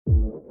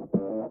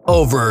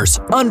Overs,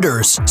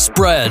 unders,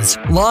 spreads,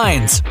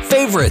 lines,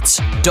 favorites,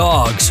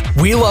 dogs.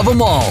 We love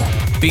them all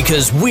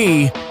because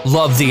we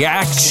love the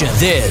action.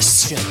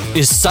 This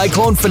is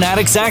Cyclone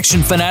Fanatics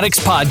Action Fanatics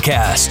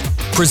Podcast,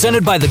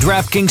 presented by the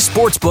DraftKings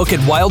Sportsbook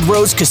at Wild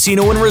Rose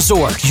Casino and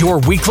Resort. Your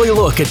weekly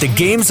look at the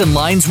games and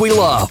lines we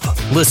love.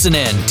 Listen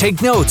in,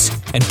 take notes,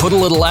 and put a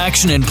little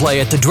action in play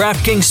at the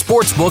DraftKings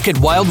Sportsbook at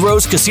Wild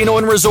Rose Casino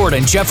and Resort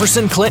in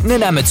Jefferson, Clinton,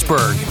 and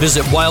Emmitsburg.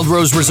 Visit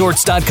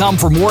wildroseresorts.com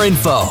for more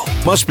info.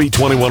 Must be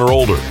 21 or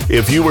older.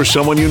 If you or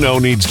someone you know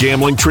needs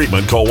gambling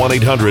treatment, call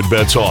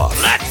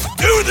 1-800-BETS-OFF. Let's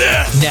do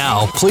this!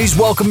 Now, please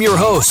welcome your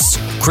hosts,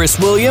 Chris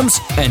Williams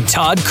and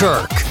Todd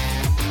Kirk.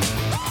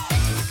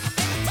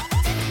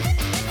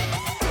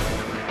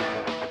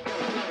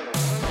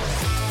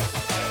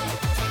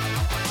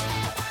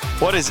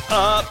 What is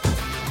up,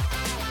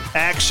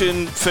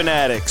 Action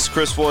Fanatics?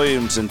 Chris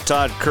Williams and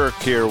Todd Kirk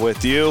here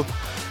with you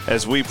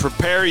as we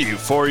prepare you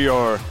for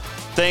your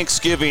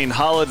Thanksgiving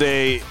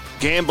holiday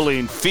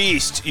gambling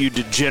feast, you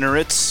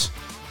degenerates.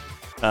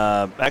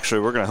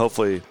 Actually, we're going to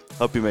hopefully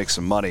help you make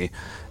some money.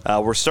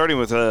 We're starting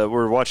with,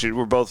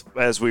 we're both,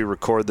 as we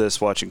record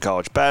this, watching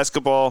college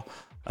basketball.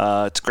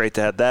 It's great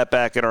to have that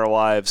back in our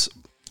lives.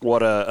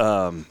 What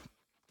a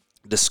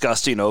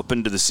disgusting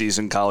open to the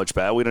season college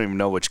bat. We don't even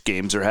know which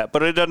games are happening,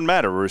 but it doesn't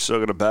matter. We're still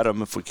going to bet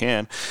them if we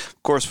can.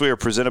 Of course, we are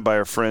presented by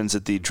our friends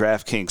at the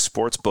DraftKings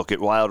Sportsbook at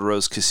Wild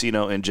Rose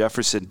Casino in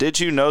Jefferson. Did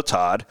you know,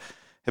 Todd,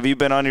 have you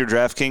been on your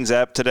DraftKings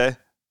app today?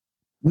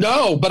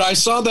 No, but I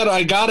saw that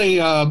I got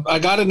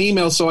an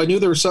email, so I knew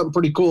there was something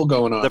pretty cool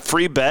going on. The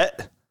free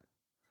bet?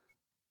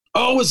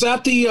 Oh, is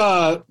that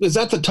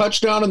the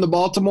touchdown in the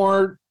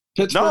Baltimore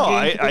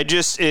Pittsburgh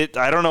game?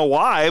 I don't know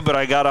why, but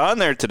I got on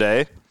there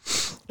today,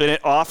 and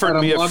it offered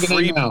me a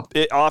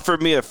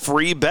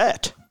free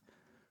bet,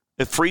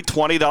 a free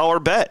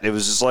 $20 bet. It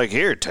was just like,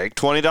 here, take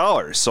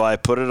 $20. So I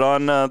put it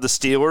on the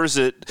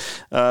Steelers at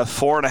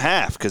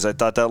 4.5 because I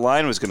thought that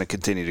line was going to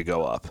continue to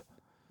go up.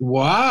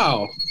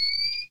 Wow.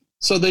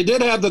 So they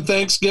did have the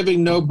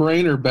Thanksgiving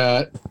no-brainer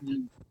bet,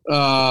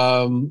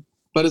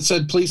 but it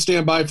said, please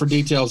stand by for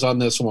details on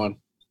this one.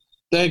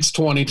 Thanks,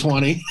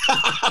 2020.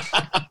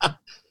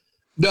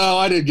 No,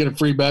 I didn't get a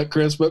free bet,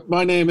 Chris, but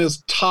my name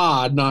is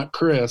Todd, not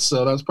Chris,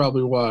 so that's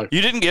probably why.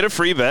 You didn't get a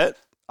free bet?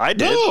 I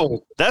did.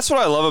 No. That's what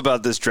I love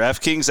about this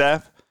DraftKings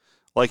app.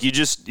 Like, you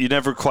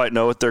never quite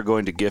know what they're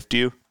going to gift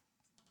you.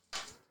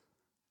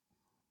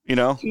 You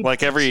know,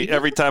 like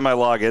every time I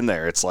log in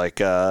there, it's like,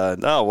 what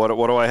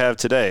do I have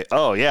today?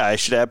 Oh, yeah, I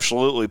should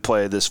absolutely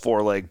play this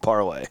 4-leg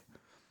parlay.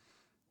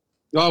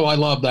 Oh, I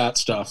love that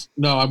stuff.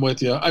 No, I'm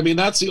with you. I mean,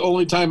 that's the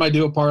only time I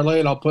do a parlay,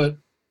 and I'll put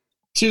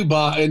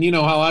 $2, and you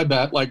know how I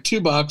bet, like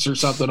 $2 or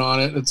something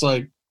on it. It's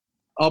like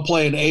I'll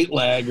play an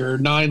 8-leg or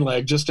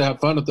 9-leg just to have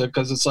fun with it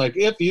because it's like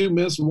if you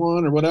miss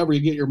one or whatever,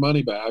 you get your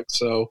money back.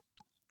 So,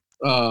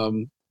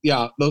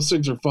 yeah, those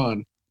things are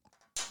fun.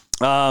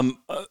 A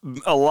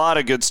lot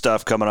of good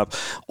stuff coming up.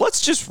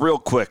 Let's just real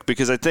quick,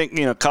 because I think,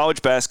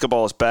 college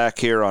basketball is back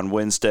here on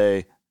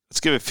Wednesday.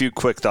 Let's give a few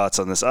quick thoughts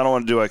on this. I don't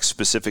want to do like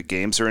specific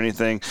games or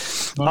anything.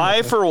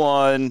 I, for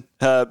one,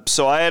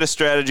 so I had a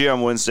strategy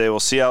on Wednesday. We'll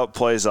see how it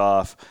plays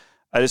off.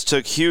 I just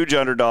took huge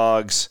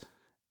underdogs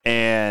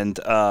and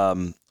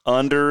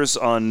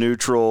unders on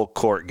neutral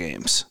court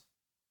games.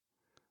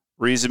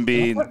 Reason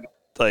being,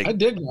 I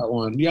dig that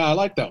one. Yeah, I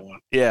like that one.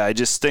 Yeah, I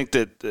just think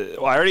that I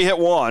already hit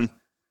one.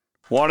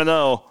 Want to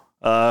know,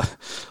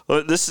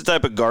 this is the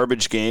type of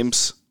garbage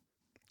games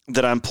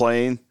that I'm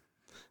playing.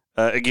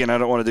 Again, I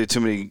don't want to do too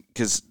many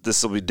because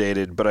this will be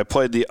dated, but I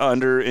played the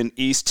under in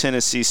East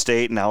Tennessee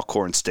State and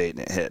Alcorn State,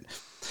 and it hit.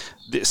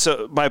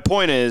 So my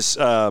point is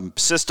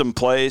system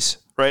plays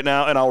right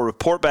now, and I'll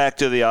report back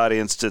to the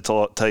audience to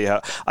tell you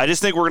how. I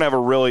just think we're going to have a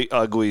really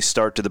ugly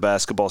start to the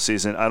basketball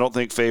season. I don't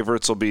think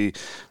favorites will be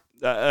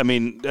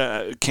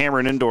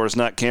Cameron Indoor is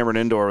not Cameron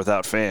Indoor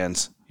without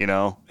fans.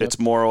 It's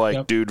more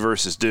like dude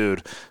versus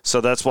dude.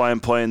 So that's why I'm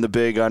playing the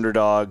big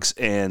underdogs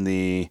and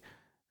the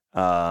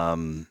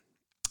the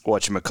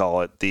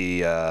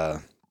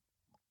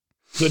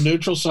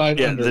neutral site.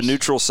 Yeah, unders. The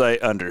neutral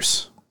site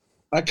unders.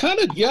 I kind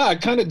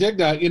of dig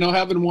that.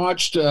 Having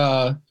watched,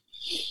 I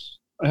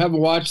haven't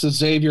watched the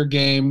Xavier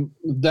game.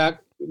 That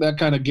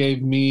kind of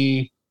gave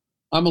me.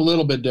 I'm a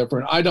little bit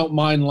different. I don't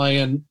mind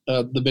laying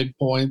the big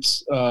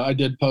points. I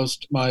did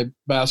post my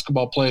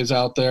basketball plays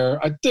out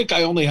there. I think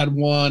I only had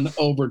one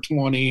over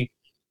 20,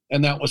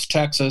 and that was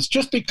Texas,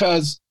 just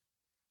because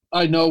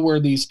I know where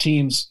these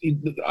teams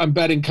 – I'm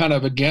betting kind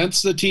of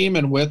against the team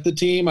and with the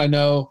team. I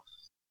know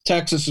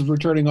Texas is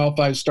returning all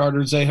 5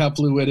 starters. They have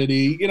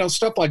fluidity.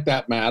 Stuff like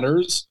that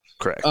matters.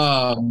 Correct.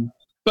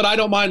 But I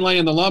don't mind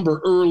laying the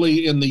lumber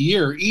early in the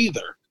year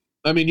either.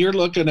 I mean, you're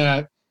looking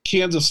at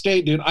Kansas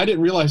State, dude. I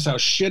didn't realize how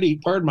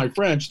shitty, pardon my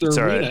French, their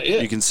arena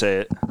is. You can say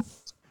it.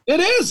 It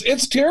is.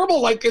 It's terrible.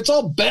 Like, it's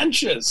all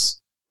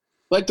benches.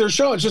 Like, they're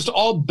showing it's just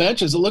all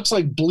benches. It looks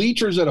like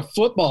bleachers at a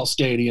football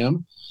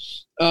stadium.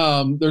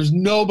 There's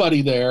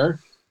nobody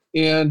there.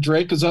 And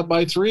Drake is up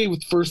by 3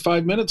 with the first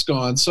 5 minutes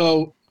gone.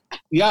 So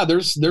yeah,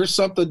 there's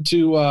something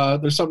to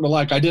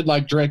like. I did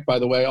like Drake, by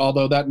the way,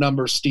 although that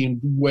number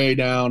steamed way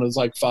down. It was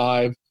like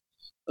 5.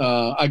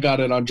 I got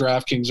it on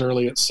DraftKings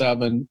early at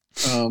 7.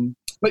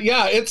 But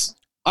yeah,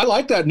 I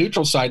like that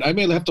neutral side. I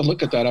may have to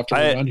look at that after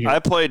we're done here. I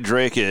played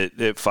Drake at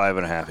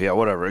 5.5. Yeah,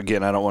 whatever.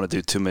 Again, I don't want to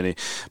do too many.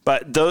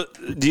 But do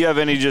you have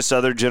any just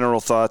other general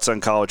thoughts on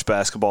college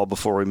basketball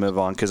before we move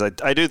on? Because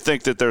I do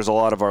think that there's a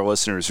lot of our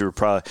listeners who are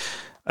probably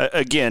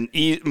again,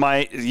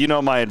 my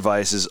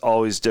advice is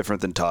always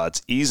different than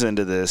Todd's. Ease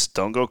into this.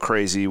 Don't go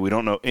crazy. We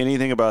don't know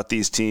anything about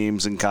these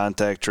teams and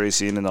contact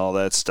tracing and all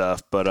that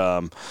stuff. But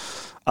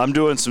I'm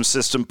doing some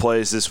system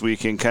plays this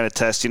weekend, kind of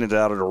testing it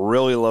out at a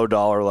really low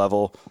dollar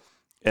level,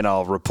 and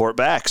I'll report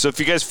back. So if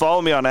you guys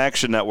follow me on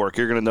Action Network,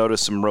 you're going to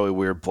notice some really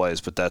weird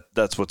plays, but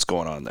that's what's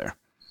going on there.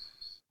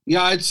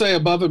 Yeah, I'd say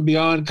above and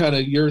beyond kind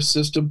of your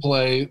system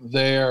play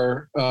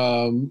there,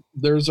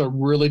 there's a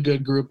really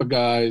good group of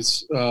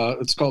guys.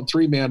 It's called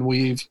Three Man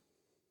Weave.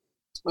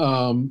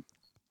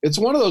 It's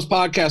one of those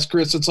podcasts,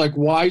 Chris. It's like,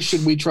 why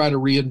should we try to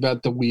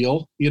reinvent the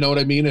wheel? You know what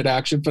I mean? At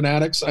Action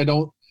Fanatics, I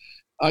don't.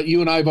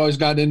 You and I have always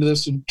gotten into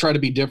this and try to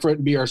be different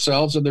and be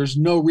ourselves, and there's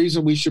no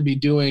reason we should be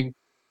doing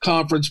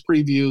conference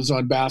previews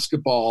on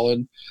basketball.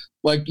 And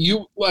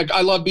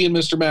I love being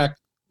Mr. Mac.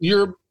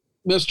 You're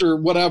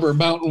Mr. whatever,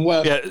 Mountain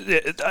West. Yeah,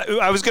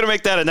 I was going to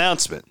make that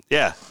announcement.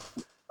 Yeah.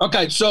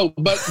 Okay, so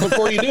but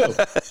before you do,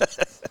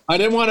 I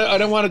didn't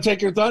want to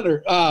take your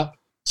thunder.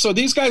 So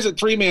these guys at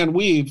Three Man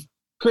Weave,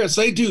 Chris,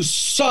 they do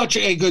such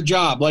a good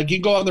job. Like,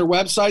 you go on their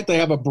website, they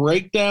have a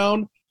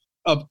breakdown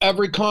of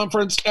every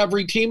conference,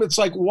 every team. It's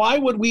like, why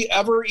would we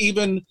ever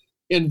even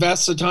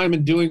invest the time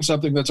in doing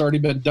something that's already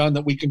been done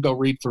that we can go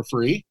read for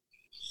free?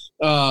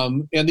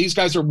 And these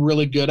guys are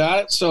really good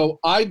at it. So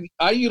I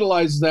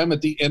utilized them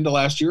at the end of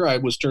last year. I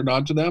was turned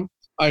on to them.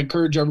 I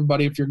encourage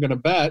everybody, if you're going to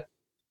bet,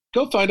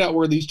 go find out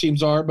where these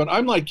teams are. But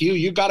I'm like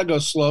you got to go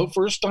slow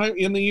first time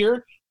in the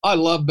year. I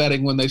love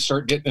betting when they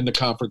start getting into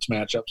conference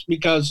matchups,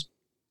 because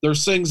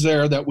there's things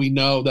there that we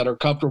know that are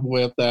comfortable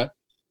with that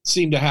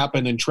seem to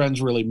happen, and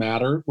trends really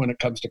matter when it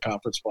comes to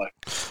conference play.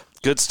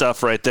 Good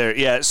stuff right there.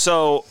 Yeah.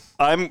 So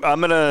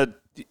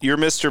you're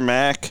Mr.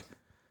 Mac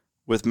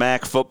with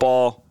Mac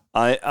football.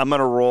 I'm going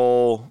to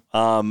roll.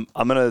 I'm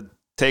going to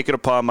take it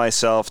upon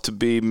myself to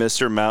be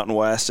Mr. Mountain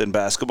West in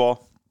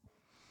basketball.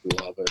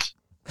 Love it.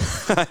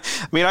 I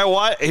mean,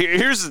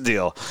 here's the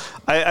deal.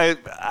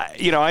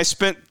 I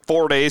spent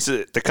 4 days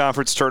at the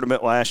conference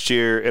tournament last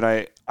year,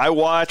 and I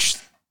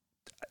watched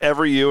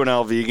every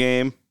UNLV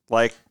game,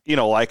 like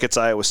it's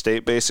Iowa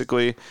State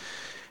basically.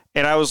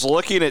 And I was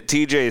looking at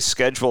TJ's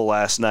schedule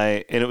last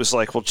night, and it was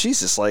like, well,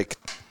 Jesus,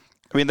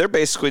 they're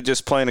basically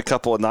just playing a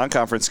couple of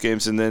non-conference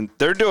games, and then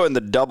they're doing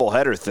the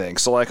doubleheader thing.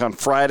 So, like, on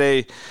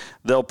Friday,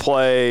 they'll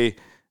play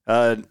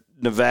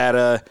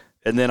Nevada,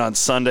 and then on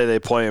Sunday they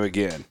play them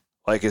again.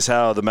 Like, is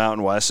how the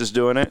Mountain West is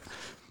doing it.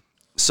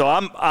 So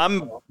I'm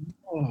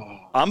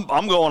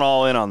going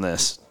all in on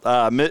this.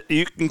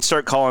 You can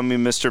start calling me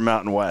Mr.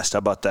 Mountain West. How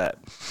about that?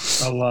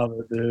 I love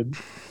it, dude.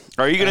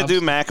 Are you going to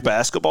do MAC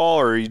basketball,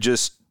 or are you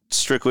just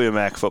strictly a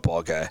MAC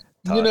football guy?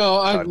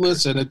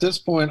 Listen, at this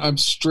point, I'm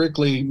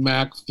strictly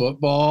MAC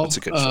football. That's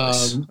a good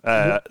choice.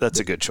 That's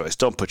a good choice.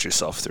 Don't put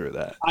yourself through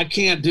that. I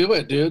can't do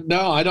it, dude.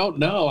 No, I don't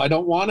know. I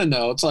don't want to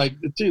know. It's like,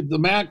 dude, the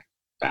MAC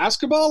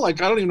basketball, I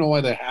don't even know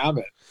why they have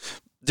it.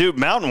 Dude,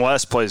 Mountain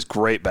West plays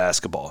great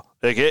basketball.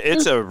 Like,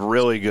 it's a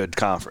really good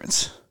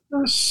conference.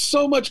 There's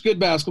so much good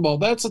basketball.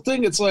 That's the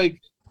thing. It's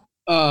like,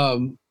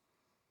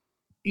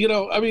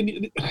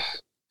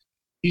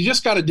 you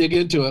just got to dig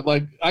into it.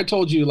 Like I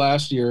told you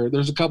last year,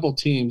 there's a couple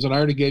teams, and I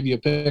already gave you a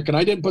pick, and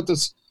I didn't put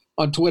this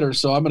on Twitter,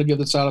 so I'm going to give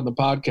this out on the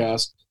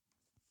podcast.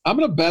 I'm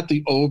going to bet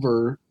the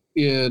over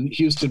in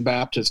Houston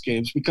Baptist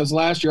games, because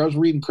last year I was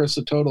reading Chris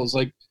the totals.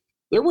 Like,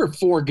 there were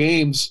 4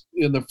 games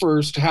in the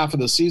first half of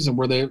the season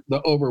where the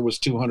over was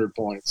 200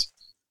 points.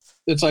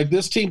 It's like,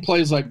 this team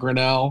plays like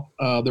Grinnell.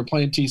 They're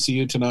playing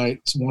TCU tonight.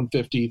 It's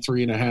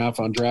 153.5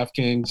 on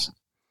DraftKings.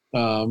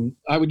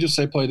 I would just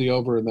say play the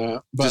over in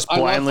that. But I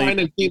love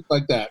finding teams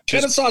like that.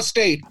 Kennesaw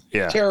State,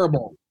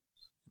 terrible.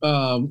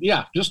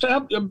 Just to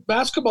have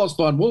basketball's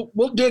fun.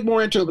 We'll dig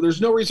more into it, but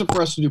there's no reason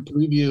for us to do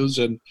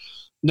previews. And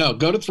no,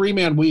 go to Three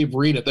Man Weave,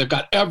 read it. They've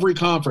got every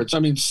conference. I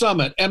mean,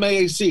 Summit,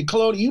 MAAC,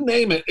 Colonial, you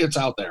name it, it's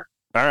out there.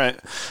 All right.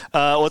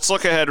 Let's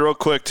look ahead real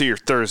quick to your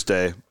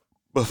Thursday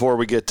before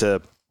we get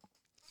to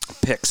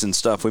picks and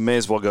stuff. We may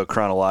as well go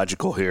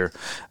chronological here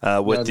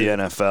with the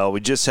NFL.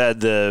 We just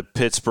had the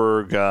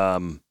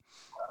Pittsburgh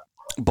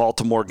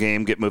Baltimore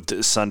game get moved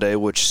to Sunday,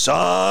 which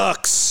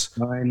sucks.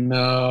 I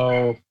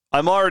know.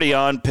 I'm already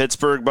on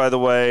Pittsburgh, by the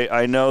way.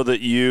 I know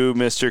that you,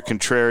 Mr.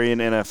 Contrarian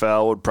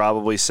NFL, would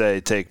probably say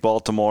take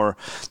Baltimore.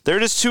 They're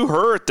just too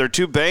hurt. They're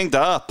too banged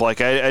up.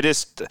 Like, I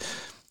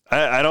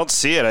don't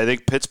see it. I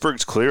think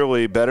Pittsburgh's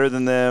clearly better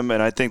than them,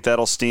 and I think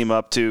that'll steam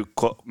up to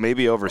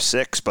maybe over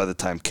 6 by the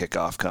time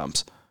kickoff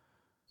comes.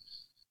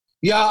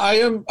 Yeah, I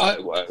am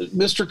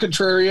Mr.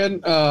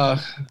 Contrarian.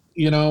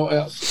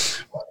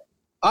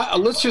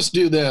 let's just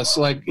do this.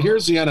 Like,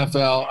 here's the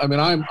NFL. I mean,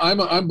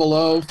 I'm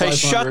below 500. Hey,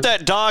 shut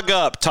that dog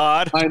up,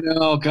 Todd. I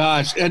know,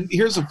 gosh. And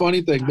here's the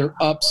funny thing: they're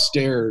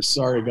upstairs.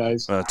 Sorry,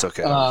 guys. That's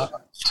okay.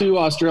 2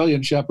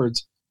 Australian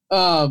shepherds.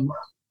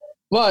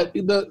 But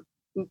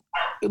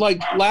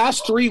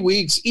last 3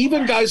 weeks,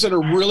 even guys that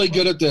are really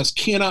good at this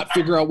cannot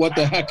figure out what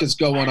the heck is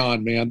going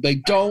on, man. They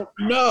don't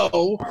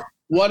know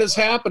what is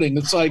happening.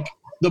 It's like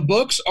the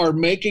books are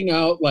making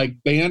out like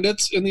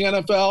bandits in the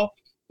NFL.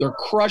 They're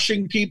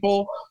crushing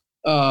people.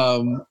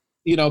 They're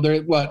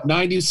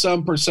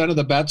 90% of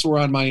the bets were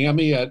on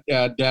Miami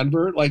at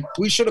Denver. Like,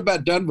 we should have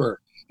bet Denver.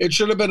 It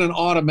should have been an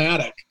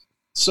automatic.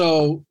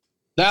 So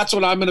that's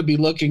what I'm going to be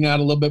looking at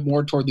a little bit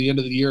more toward the end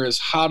of the year is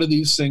how do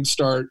these games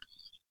start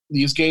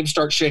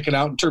shaking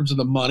out in terms of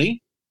the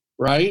money,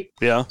 right?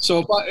 Yeah.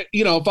 So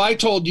if I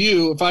told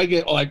you, if I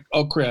get like,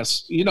 oh,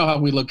 Chris, you know how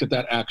we look at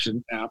that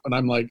action app, and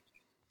I'm like,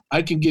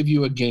 I can give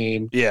you a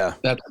game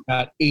that's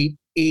at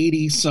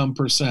 80 some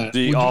percent. Do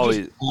you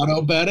always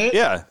auto bet it?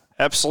 Yeah,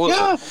 absolutely.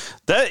 Yeah.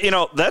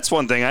 That's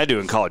one thing I do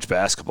in college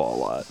basketball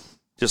a lot.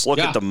 Just look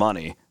at the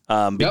money.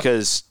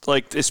 Because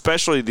like,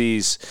 especially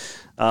these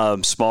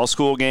small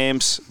school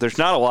games, there's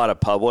not a lot of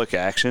public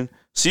action.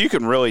 So you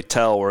can really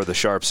tell where the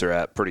sharps are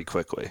at pretty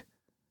quickly.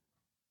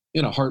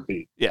 In a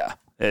heartbeat. Yeah.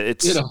 In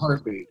a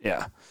heartbeat.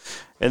 Yeah.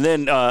 And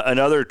then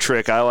another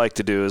trick I like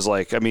to do is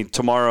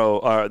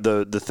tomorrow,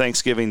 the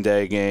Thanksgiving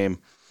Day game,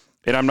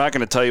 and I'm not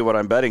going to tell you what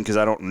I'm betting because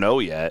I don't know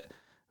yet,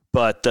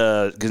 but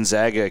the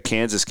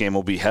Gonzaga-Kansas game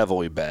will be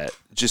heavily bet.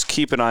 Just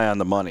keep an eye on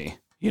the money,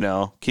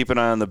 keep an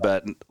eye on the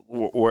bet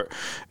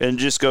and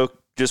just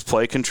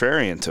play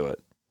contrarian to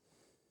it.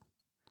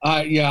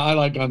 I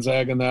like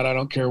Gonzaga in that. I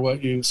don't care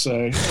what you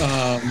say.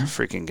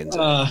 Freaking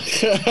Gonzaga.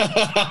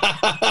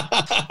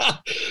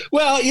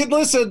 Well,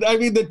 listen, I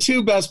mean, the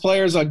 2 best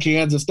players on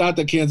Kansas, not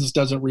that Kansas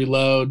doesn't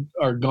reload,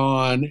 are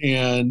gone,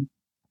 and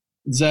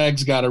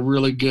Zag's got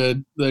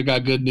they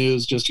got good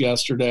news just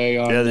yesterday.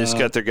 They just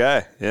got their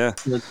guy. Yeah.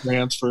 Their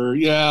transfer.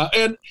 Yeah.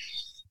 And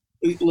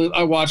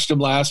I watched them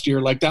last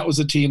year. Like, that was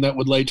a team that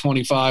would lay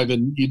 25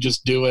 and you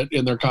just do it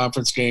in their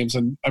conference games.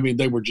 And I mean,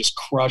 they were just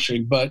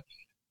crushing, but,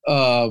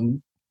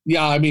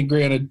 yeah, I mean,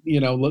 granted,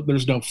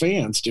 there's no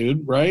fans,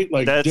 dude, right?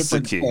 Like, that's the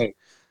key.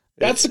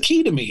 That's the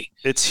key to me.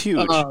 It's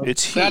huge.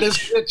 It's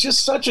huge. It's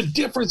just such a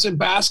difference in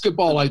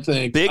basketball, I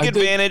think. Big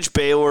advantage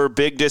Baylor,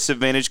 big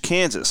disadvantage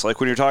Kansas, like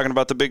when you're talking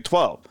about the Big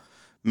 12.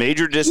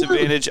 Major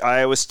disadvantage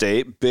Iowa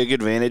State, big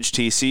advantage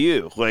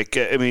TCU. Like,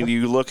 I mean,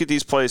 you look at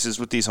these places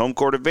with these home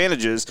court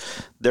advantages,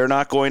 they're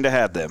not going to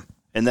have them,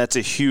 and that's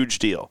a huge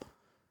deal.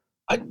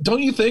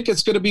 Don't you think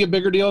it's going to be a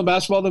bigger deal in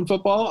basketball than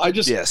football?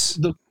 Yes.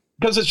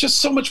 Because it's just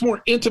so much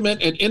more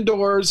intimate and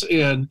indoors,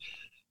 and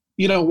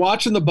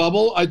watching the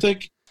bubble. I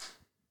think,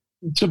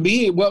 to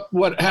me,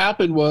 what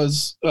happened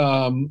was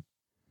there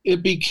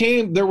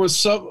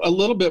was a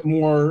little bit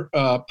more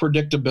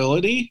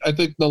predictability. I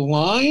think the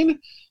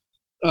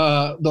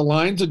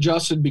lines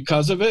adjusted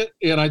because of it,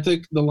 and I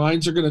think the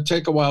lines are going to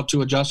take a while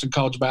to adjust in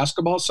college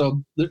basketball.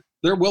 So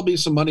there will be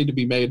some money to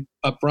be made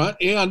up front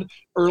and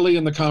early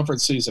in the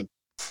conference season.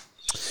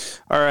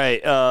 All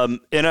right,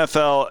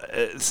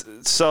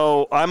 NFL.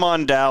 So I'm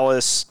on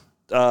Dallas.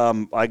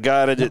 I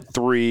got it at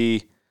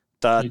 3.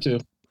 Me too.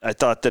 I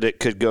thought that it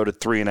could go to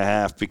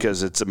 3.5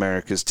 because it's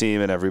America's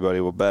team and everybody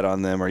will bet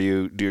on them. Do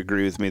you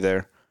agree with me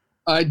there?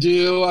 I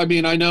do. I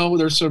mean, I know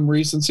there's some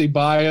recency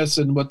bias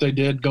in what they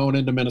did going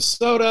into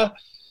Minnesota.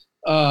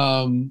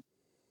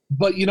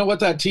 But you know what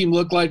that team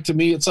looked like to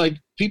me? It's like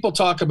people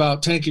talk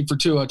about tanking for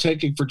Tua,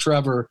 tanking for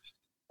Trevor.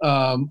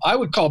 I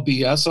would call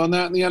BS on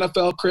that in the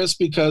NFL, Chris,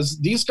 because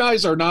these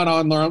guys are not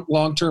on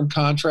long-term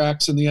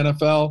contracts in the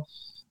NFL.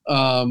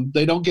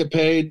 They don't get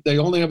paid. They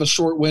only have a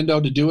short window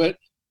to do it.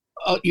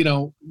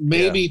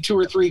 Maybe 2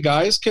 or 3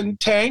 guys can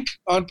tank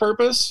on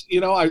purpose.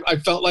 I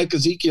felt like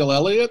Ezekiel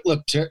Elliott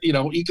looked,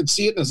 you could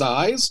see it in his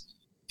eyes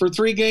for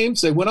 3 games.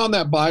 They went on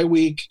that bye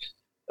week.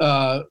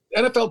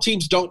 NFL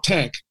teams don't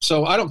tank.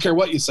 So I don't care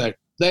what you say.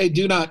 They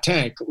do not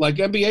tank. Like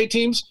NBA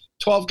teams,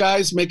 12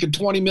 guys making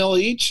 $20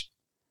 million each.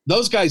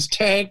 Those guys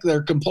tank.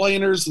 They're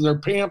complainers. They're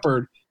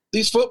pampered.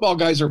 These football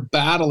guys are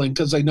battling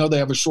because they know they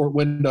have a short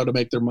window to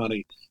make their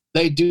money.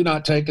 They do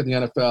not tank in the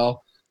NFL.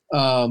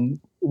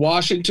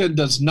 Washington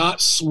does not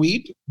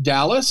sweep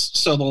Dallas.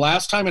 So the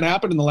last time it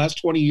happened in the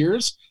last 20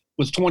 years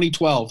was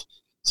 2012.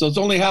 So it's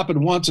only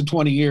happened once in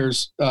 20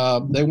 years.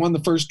 They won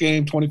the first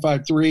game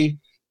 25-3.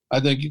 I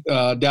think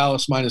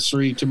Dallas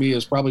 -3 to me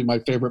is probably my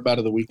favorite bet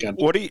of the weekend.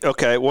 What do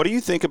you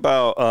think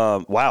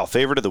about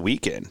favorite of the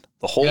weekend?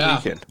 The whole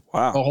weekend.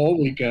 Wow. The whole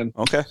weekend.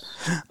 Okay.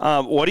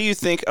 What do you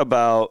think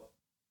about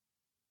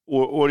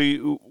what do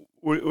you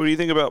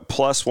think about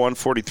plus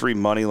 143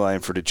 money line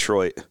for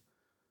Detroit?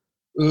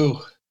 Ooh.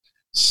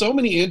 So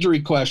many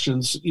injury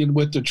questions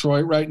with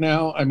Detroit right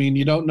now. I mean,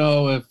 you don't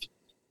know if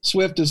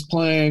Swift is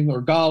playing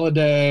or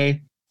Galladay.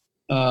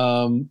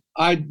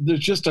 I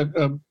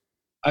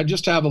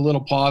just have a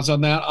little pause on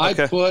that.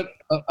 Okay.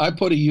 I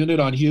put a unit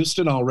on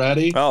Houston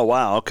already. Oh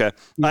wow, okay.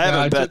 I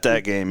haven't bet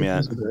that game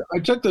yet. I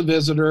took the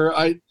visitor.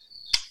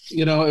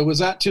 it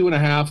was at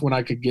 2.5 when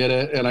I could get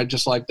it, and I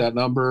just like that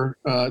number.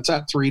 It's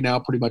at 3 now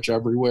pretty much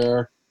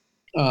everywhere.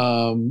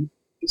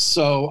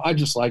 So I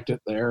just liked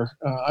it there.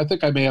 I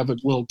think I may have a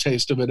little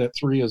taste of it at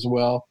 3 as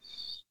well.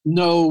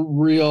 No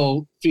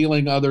real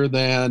feeling other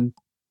than,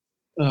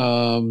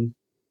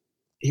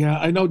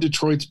 I know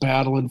Detroit's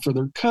battling for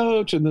their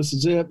coach, and this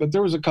is it, but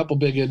there was a couple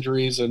big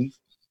injuries, and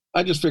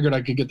I just figured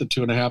I could get the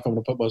 2.5. I'm going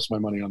to put most of my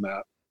money on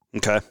that.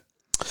 Okay.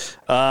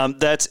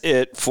 That's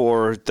it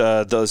for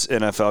those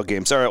NFL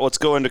games. All right, let's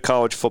go into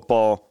college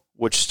football,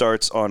 which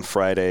starts on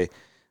Friday.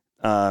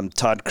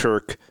 Todd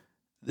Kirk,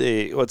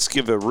 let's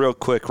give a real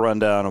quick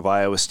rundown of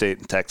Iowa State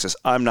and Texas.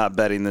 I'm not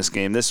betting this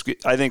game.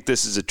 I think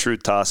this is a true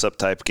toss-up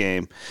type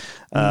game.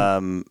 I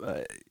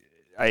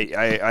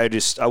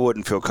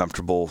wouldn't feel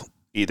comfortable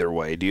either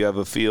way. Do you have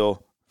a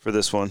feel for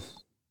this one?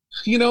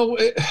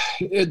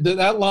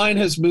 That line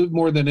has moved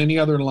more than any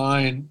other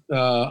line.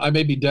 I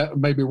may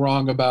be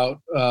wrong about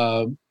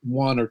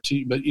one or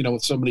two, but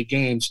with so many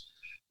games,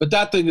 but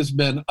that thing has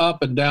been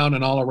up and down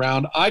and all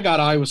around. I got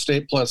Iowa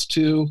State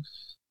 +2.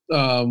 Okay,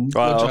 I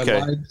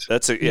liked.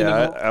 That's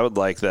I would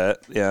like that.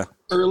 Yeah,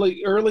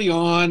 early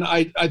on,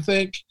 I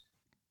think.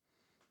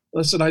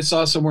 Listen, I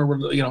saw somewhere where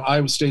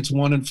Iowa State's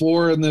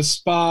 1-4 in this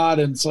spot,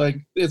 and it's like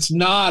it's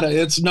not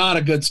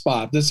a good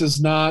spot. This is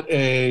not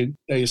a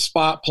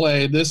spot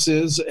play. This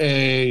is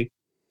a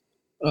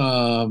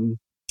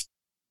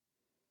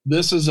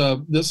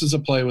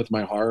play with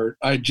my heart.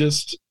 I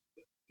just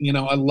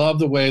I love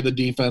the way the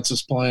defense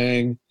is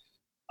playing.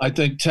 I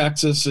think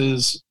Texas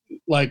is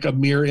like a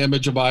mirror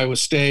image of Iowa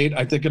State.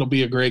 I think it'll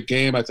be a great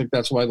game. I think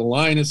that's why the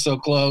line is so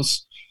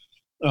close.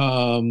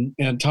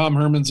 And Tom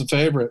Herman's a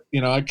favorite.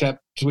 I kept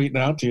tweeting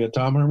out to you,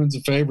 Tom Herman's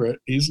a favorite.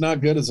 He's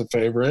not good as a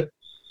favorite,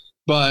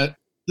 but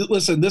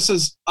listen, this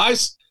is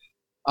I've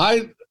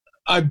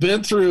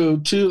been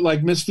through 2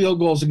 missed field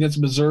goals against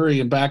Missouri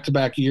in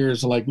back-to-back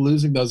years,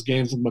 losing those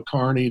games with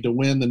McCarney to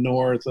win the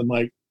North,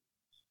 and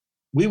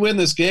we win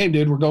this game,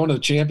 dude. We're going to the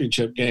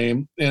championship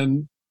game,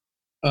 and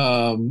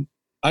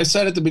I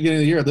said at the beginning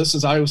of the year, this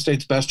is Iowa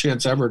State's best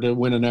chance ever to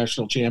win a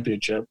national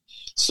championship.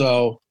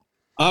 So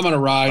I'm going to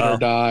ride or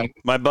die.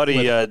 My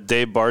buddy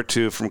Dave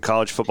Bartu from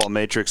College Football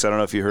Matrix, I don't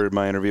know if you heard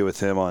my interview with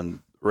him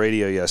on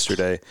radio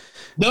yesterday.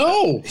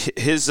 No.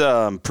 His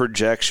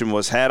projection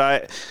was,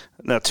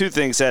 now 2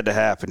 things had to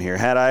happen here.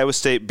 Had Iowa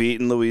State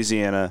beaten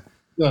Louisiana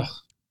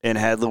and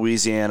had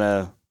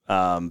Louisiana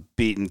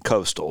beaten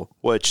Coastal,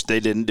 which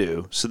they didn't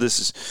do.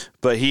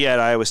 But he had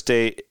Iowa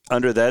State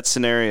under that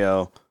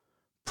scenario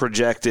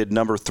projected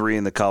number 3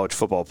 in the college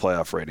football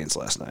playoff ratings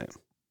last night.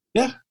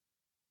 Yeah.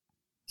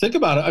 Think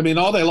about it. I mean,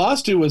 all they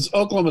lost to was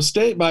Oklahoma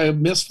State by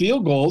missed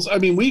field goals. I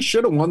mean, we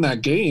should have won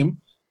that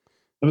game.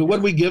 I mean, what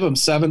did we give them?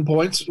 7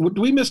 points? Did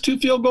we miss 2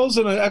 field goals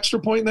and an extra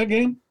point in that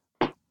game?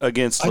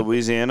 Against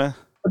Louisiana?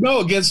 No,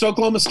 against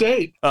Oklahoma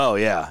State. Oh,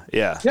 yeah.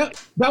 Yeah,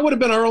 that would have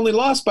been our only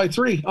loss by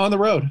 3 on the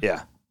road.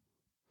 Yeah.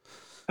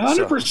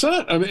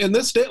 100%. I mean, in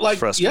this state,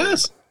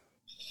 yes.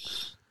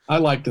 I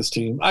like this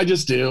team. I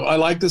just do. I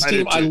like this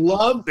team.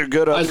 They're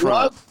good up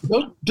front.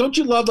 Don't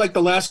you love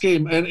the last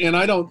game? And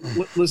I don't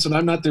listen.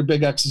 I'm not their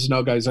big X's and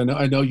O guys.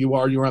 I know you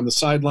are. You're on the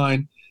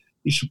sideline.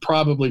 You should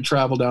probably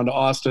travel down to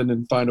Austin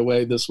and find a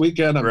way this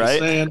weekend. I'm just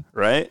saying.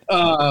 Right.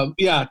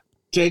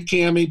 Take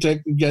Cammy.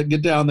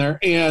 Get down there.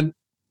 And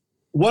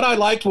what I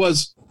liked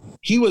was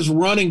he was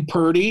running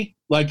Purdy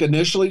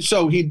initially.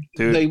 So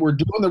they were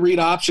doing the read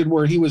option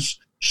where he was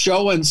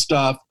showing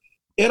stuff.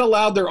 It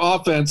allowed their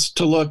offense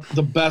to look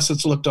the best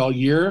it's looked all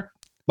year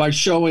by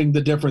showing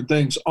the different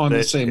things on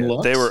the same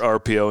looks. They were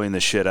RPOing the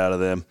shit out of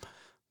them.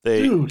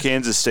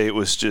 Kansas State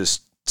was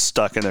just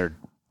stuck in their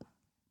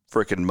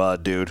freaking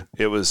mud, dude.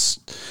 It was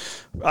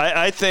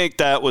I think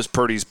that was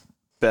Purdy's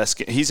best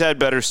game. He's had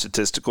better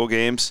statistical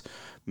games.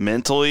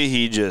 Mentally,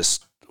 he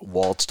just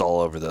waltzed all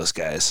over those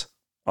guys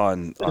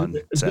on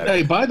Saturday.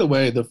 Hey, by the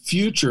way, the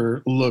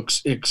future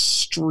looks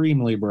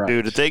extremely bright.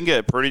 Dude, if they can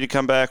get Purdy to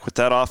come back with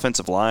that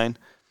offensive line,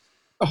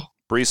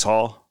 Breece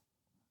Hall.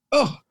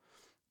 Oh,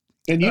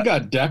 and you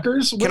got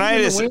Deckers.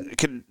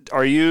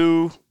 Are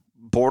you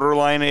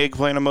borderline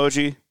eggplant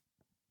emoji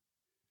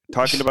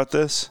talking about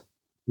this?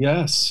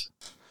 Yes.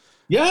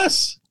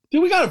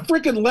 Dude, we got a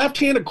freaking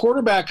left-handed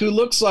quarterback who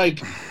looks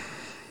like,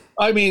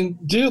 I mean,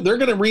 dude, they're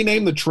going to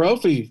rename the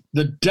trophy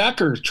the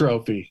Deckers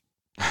Trophy.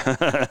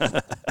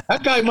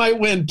 That guy might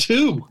win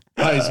 2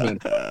 Heisman.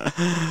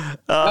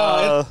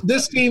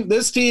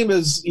 This team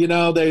is,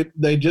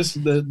 they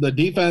just the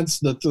defense,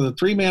 the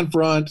 3-man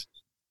front,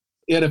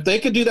 and if they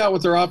could do that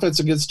with their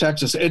offense against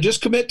Texas and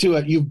just commit to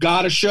it, you've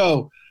got to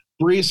show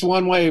Breece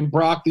one way,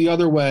 Brock the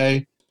other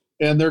way,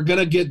 and they're going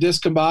to get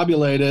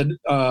discombobulated.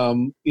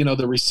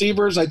 The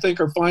receivers I think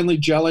are finally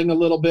gelling a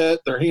little bit.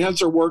 Their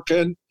hands are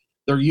working.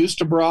 They're used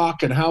to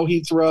Brock and how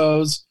he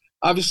throws.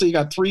 Obviously, you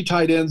got 3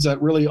 tight ends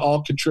that really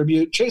all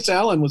contribute. Chase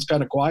Allen was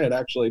kind of quiet,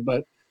 actually,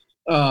 but,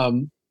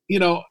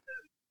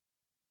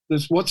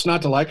 there's what's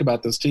not to like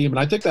about this team. And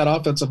I think that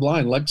offensive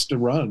line likes to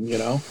run, They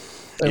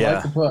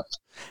like to push.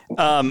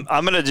 I'm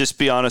going to just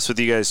be honest with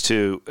you guys,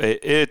 too.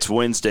 It's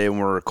Wednesday when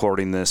we're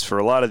recording this. For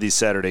a lot of these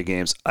Saturday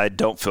games, I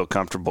don't feel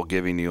comfortable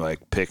giving you,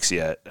 like, picks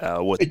yet,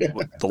 what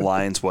the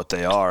lines, what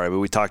they are. I mean,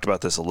 we talked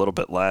about this a little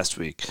bit last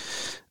week.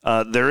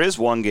 There is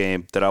one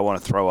game that I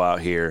want to throw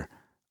out here,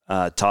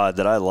 Todd,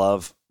 that I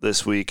love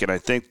this week, and I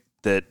think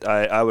that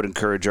I would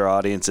encourage our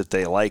audience, if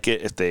they like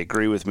it, if they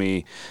agree with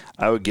me,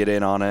 I would get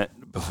in on it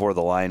before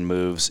the line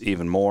moves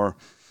even more.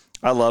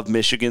 I love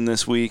Michigan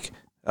this week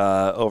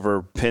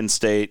over Penn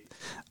State.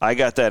 I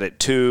got that at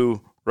 2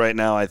 right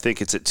now. I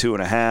think it's at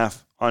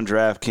 2.5 on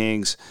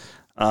DraftKings.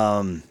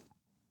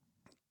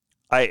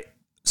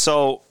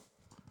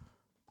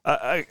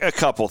 A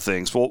couple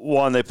things. Well,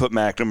 one, they put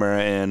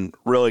McNamara in,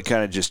 really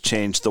kind of just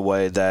changed the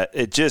way that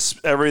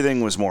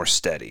everything was more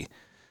steady.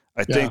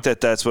 I think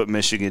that's what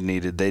Michigan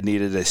needed. They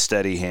needed a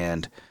steady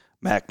hand.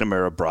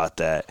 McNamara brought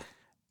that.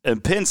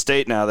 And Penn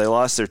State now, they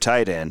lost their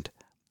tight end.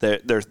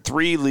 Their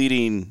 3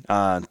 leading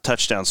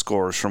touchdown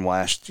scorers from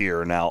last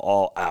year are now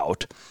all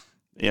out.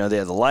 They had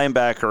the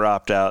linebacker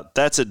opt out.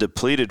 That's a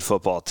depleted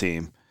football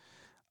team.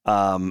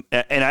 And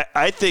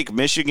I think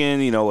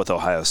Michigan, with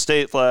Ohio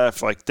State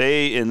left, like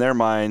they, in their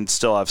mind,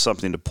 still have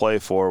something to play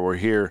for. We're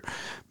here.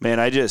 Man,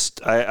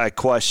 I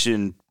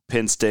question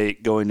Penn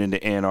State going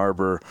into Ann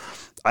Arbor.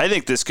 I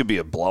think this could be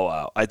a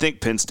blowout. I think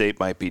Penn State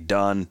might be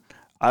done.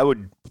 I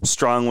would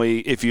strongly,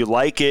 if you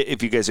like it,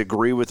 if you guys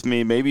agree with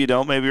me, maybe you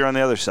don't, maybe you're on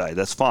the other side.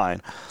 That's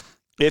fine.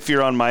 If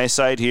you're on my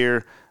side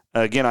here,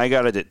 again, I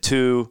got it at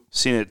 2,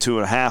 seen it at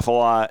 2.5 a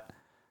lot.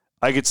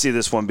 I could see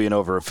this one being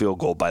over a field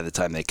goal by the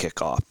time they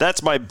kick off.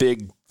 That's my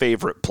big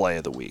favorite play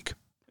of the week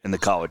in the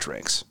college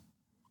ranks.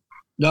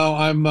 No,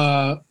 I'm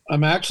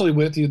actually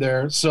with you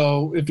there.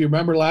 So if you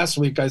remember last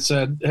week, I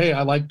said, hey,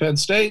 I like Penn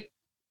State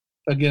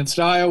against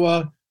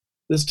Iowa.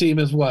 This team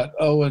is what,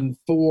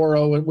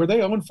 0-4? Were they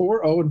 0-4?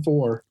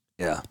 0-4.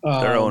 Yeah,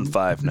 they're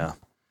 0-5 now.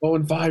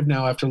 0-5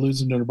 now after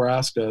losing to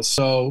Nebraska.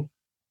 So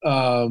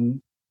I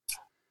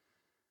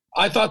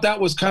thought that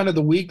was kind of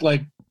the week,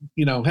 like,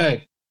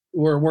 hey,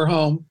 we're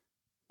home.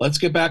 Let's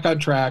get back on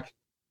track.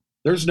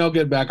 There's no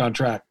getting back on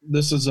track.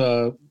 This is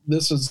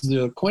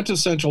the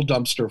quintessential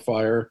dumpster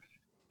fire.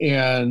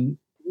 And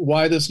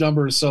why this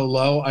number is so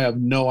low, I have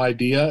no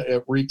idea.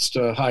 It reeks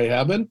to high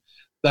heaven.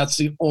 That's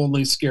the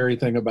only scary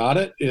thing about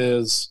it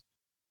is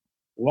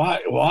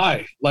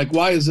why? Like,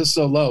 why is this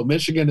so low?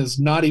 Michigan is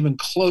not even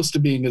close to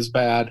being as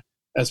bad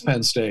as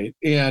Penn State.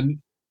 And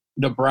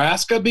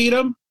Nebraska beat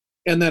them.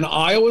 And then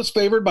Iowa's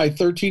favored by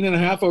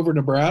 13.5 over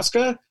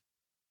Nebraska.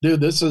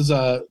 Dude, this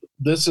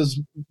is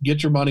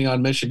get your money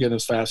on Michigan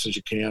as fast as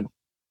you can.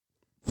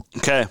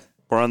 Okay.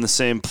 We're on the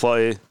same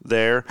play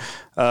there.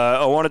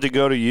 I wanted to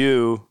go to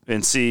you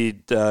and see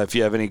if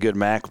you have any good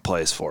MAC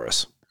plays for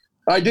us.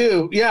 I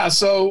do. Yeah.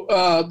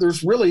 So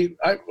there's really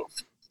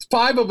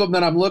 5 of them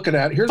that I'm looking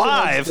at. Here's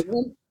 5.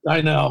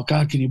 I know.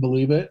 God, can you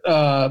believe it?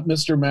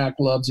 Mr. Mac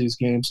loves these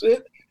games.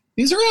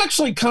 These are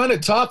actually kind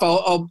of tough.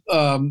 I'm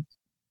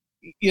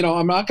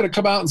not going to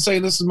come out and say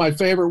this is my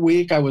favorite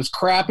week. I was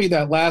crappy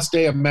that last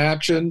day of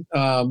Maction,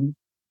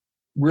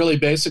 really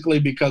basically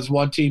because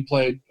one team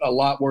played a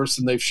lot worse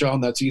than they've shown.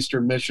 That's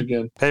Eastern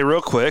Michigan. Hey,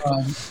 real quick.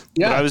 When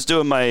I was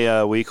doing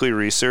my weekly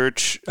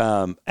research,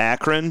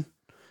 Akron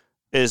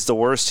is the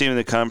worst team in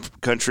the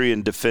country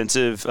in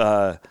defensive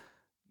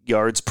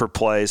yards per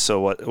play, so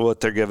what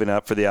they're giving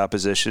up for the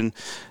opposition.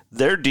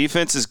 Their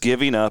defense is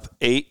giving up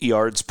 8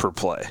 yards per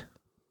play.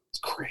 It's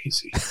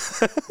crazy.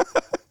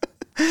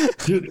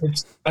 Dude,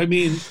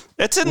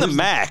 it's in the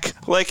MAC.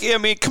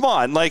 Come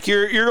on. Like,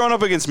 you're going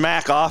up against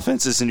MAC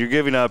offenses and you're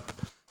giving up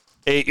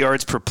 8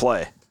 yards per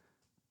play.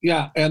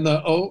 Yeah, and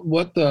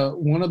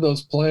one of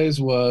those plays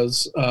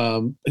was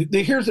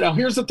here's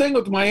the thing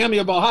with Miami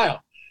of Ohio.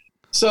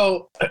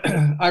 So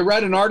I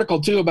read an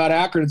article too about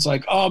Akron. It's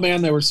like, oh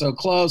man, they were so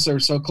close,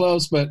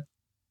 but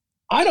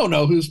I don't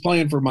know who's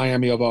playing for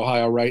Miami of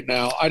Ohio right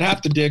now. I'd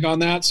have to dig on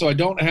that, so I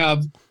don't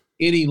have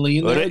any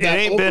lean there. It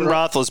ain't Ben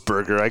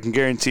Roethlisberger, I can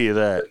guarantee you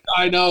that.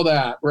 I know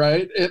that,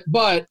 right?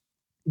 But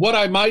what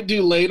I might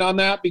do late on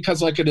that,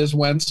 because like it is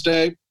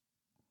Wednesday,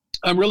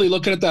 I'm really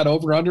looking at that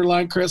over-under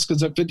line, Chris,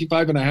 because at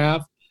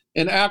 55.5,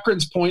 and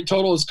Akron's point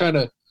total has kind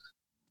of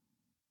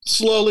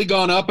slowly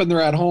gone up, and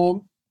they're at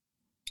home.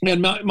 And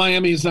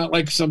Miami is not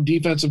like some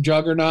defensive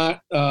juggernaut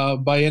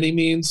by any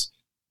means,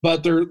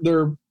 but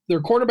their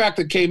quarterback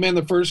that came in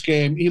the first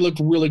game, he looked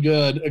really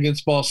good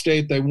against Ball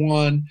State. They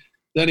won.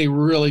 Then he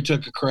really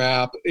took a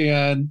crap.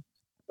 And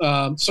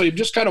so you've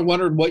just kind of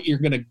wondered what you're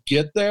going to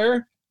get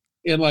there.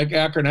 And like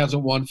Akron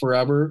hasn't won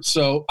forever.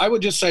 So I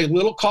would just say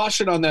little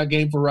caution on that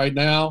game for right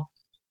now.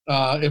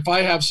 If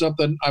I have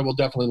something, I will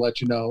definitely let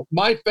you know.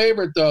 My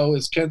favorite, though,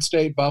 is Kent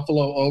State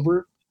Buffalo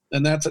over,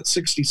 and that's at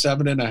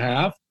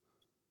 67.5.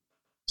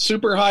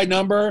 Super high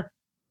number.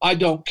 I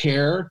don't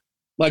care.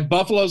 Like,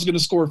 Buffalo's going to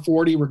score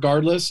 40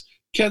 regardless.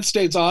 Kent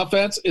State's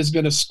offense is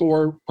going to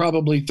score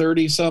probably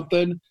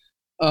 30-something.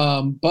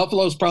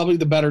 Buffalo's probably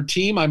the better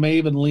team. I may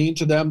even lean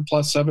to them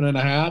plus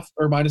 7.5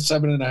 or minus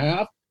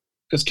 7.5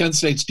 because Kent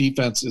State's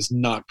defense is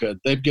not good.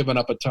 They've given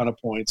up a ton of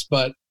points.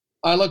 But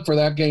I look for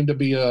that game to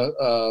be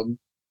an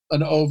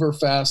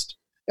overfest.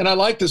 And I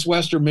like this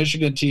Western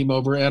Michigan team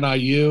over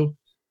NIU.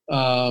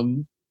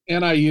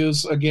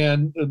 NIU's,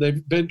 again,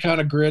 they've been kind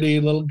of gritty,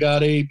 a little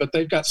gutty, but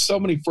they've got so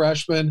many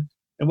freshmen.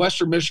 And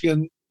Western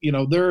Michigan,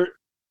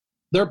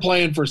 they're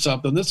playing for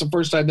something. This is the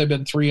first time they've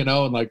been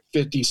 3-0 in like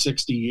 50,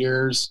 60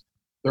 years.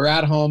 They're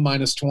at home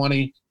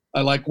 -20.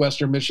 I like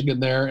Western Michigan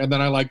there. And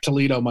then I like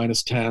Toledo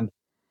 -10.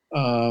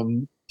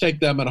 Take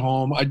them at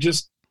home.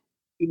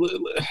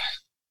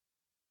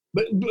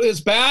 But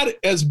as bad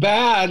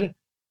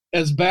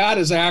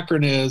as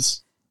Akron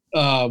is,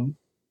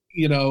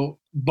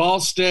 Ball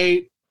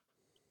State,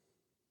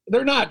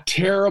 they're not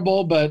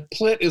terrible, but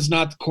Plitt is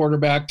not the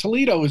quarterback.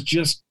 Toledo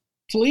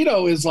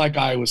is like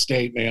Iowa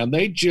State, man.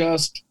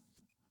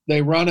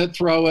 They run it,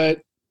 throw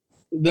it.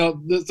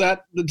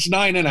 It's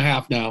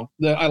 9.5 now.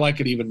 I like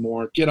it even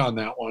more. Get on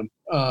that one.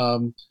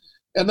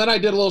 And then I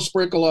did a little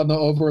sprinkle on the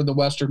over in the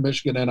Western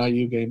Michigan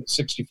NIU game at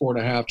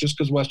 64.5, just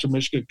because Western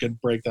Michigan could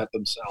break that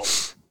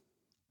themselves.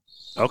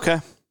 Okay.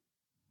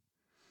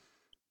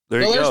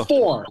 There's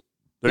four.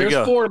 There's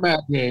 4 MAC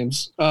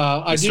games.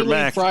 I do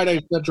lean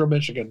Friday Central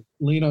Michigan.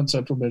 Lean on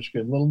Central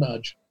Michigan. Little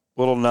nudge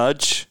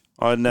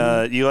on.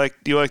 You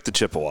like the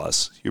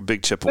Chippewas. You're a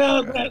big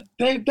Chippewa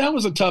guy. That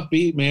was a tough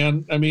beat,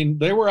 man. I mean,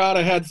 they were out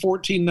ahead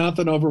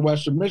 14-0 over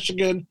Western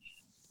Michigan.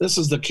 This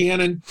is the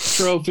Cannon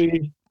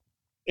Trophy,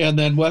 and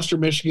then Western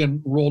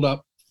Michigan rolled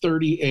up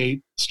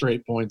 38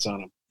 straight points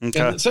on them.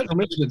 Okay. And Central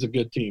Michigan's a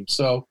good team,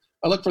 so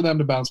I look for them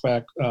to bounce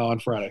back on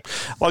Friday.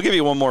 Well, I'll give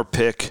you one more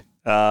pick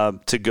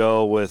to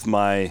go with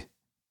my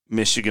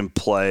Michigan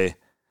play.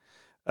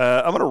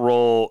 I'm going to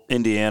roll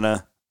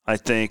Indiana, I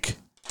think,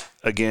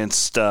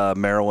 against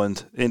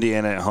Maryland.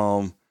 Indiana at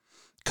home,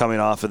 coming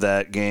off of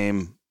that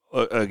game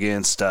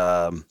against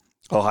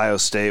Ohio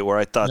State, where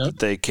I thought that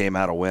they came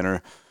out a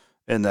winner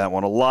in that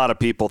one. A lot of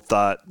people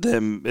thought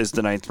them as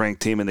the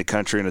 9th-ranked team in the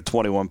country and a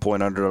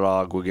 21-point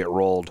underdog would get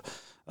rolled.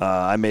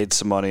 I made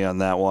some money on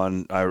that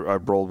one. I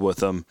rolled with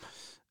them.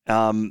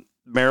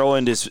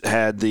 Maryland has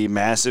had the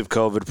massive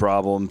COVID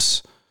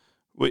problems.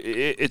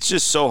 It's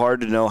just so hard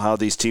to know how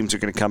these teams are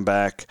going to come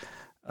back.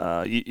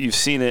 You've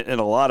seen it in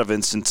a lot of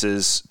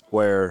instances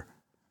where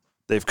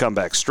they've come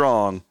back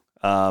strong,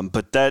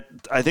 but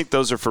I think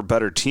those are for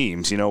better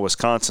teams.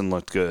 Wisconsin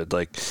looked good.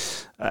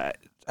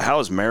 How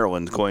is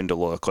Maryland going to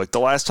look? Like the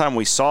last time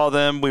we saw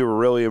them, we were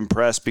really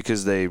impressed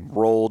because they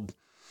rolled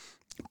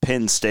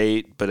Penn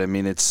State, but I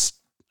mean, it's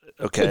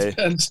okay. It's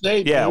Penn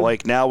State. Yeah,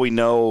 dude. now we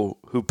know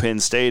who Penn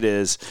State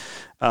is.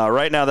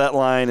 Right now, that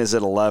line is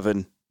at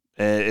 11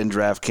 in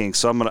DraftKings,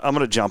 so I'm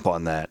gonna jump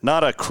on that.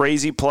 Not a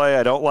crazy play.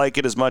 I don't like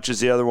it as much as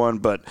the other one,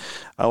 but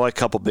I like a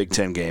couple Big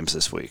Ten games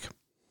this week.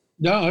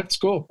 No, it's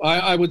cool.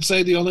 I would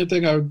say the only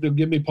thing I would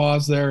give me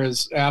pause there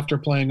is after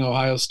playing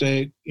Ohio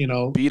State,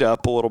 beat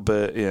up a little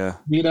bit, yeah.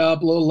 Beat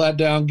up, a little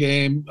letdown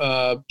game.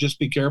 Just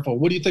be careful.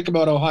 What do you think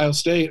about Ohio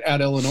State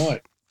at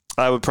Illinois?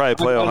 I would probably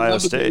play Ohio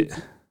State.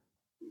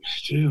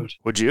 Dude.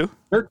 Would you?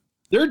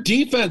 Their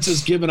defense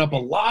has given up a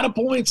lot of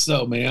points,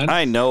 though, man.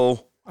 I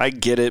know. I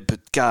get it,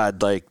 but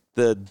God, the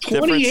 28?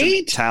 difference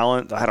in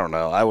talent, I don't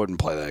know. I wouldn't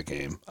play that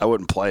game. I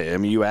wouldn't play it. I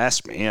mean, you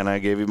asked me, and I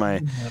gave you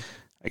my.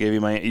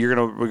 You're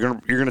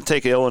gonna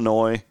take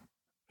Illinois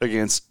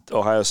against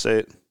Ohio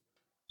State.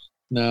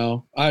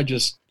 No,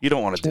 you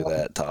don't want to do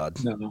that, Todd.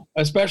 No,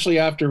 especially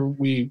after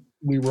we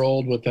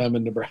rolled with them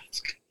in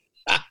Nebraska.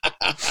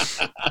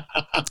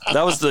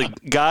 That was the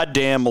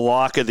goddamn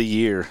lock of the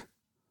year.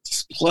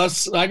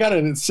 Plus, I got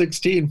it at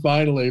 16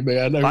 finally,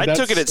 man. I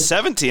took it at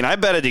 17. I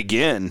bet it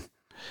again.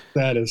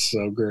 That is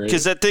so great.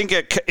 Because that thing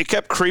it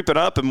kept creeping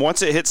up, and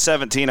once it hit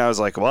 17, I was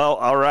like, well,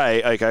 all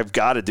right, I've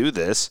got to do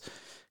this.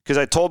 Because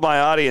I told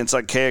my audience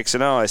on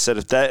KXNO, I said,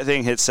 if that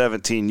thing hits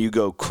 17, you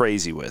go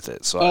crazy with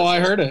it. So I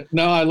heard it.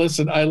 No, I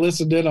listened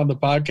in on the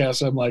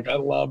podcast. I'm like, I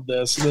love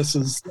this.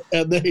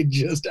 And they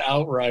just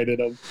outrighted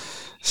them.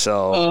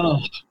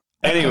 So,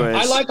 anyways.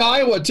 I like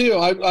Iowa, too.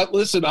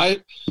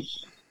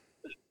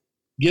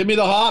 Give me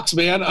the Hawks,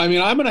 man. I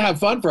mean, I'm going to have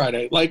fun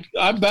Friday. Like,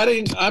 I'm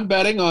betting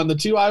on the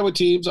 2 Iowa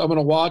teams. I'm going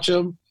to watch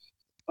them.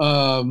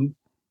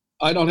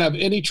 I don't have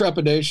any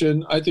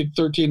trepidation. I think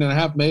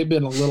 13.5 may have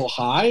been a little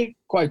high,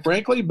 quite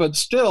frankly, but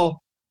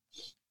still,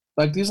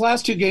 like these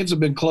last 2 games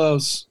have been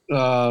close.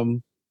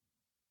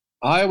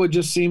 Iowa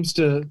just seems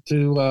to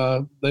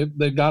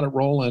they've got it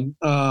rolling.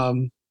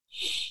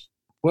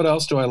 What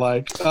else do I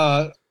like?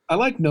 I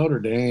like Notre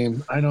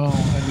Dame.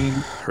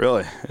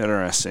 Really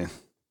interesting.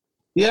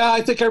 Yeah,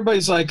 I think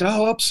everybody's like,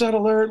 oh, upset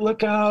alert,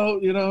 look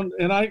out,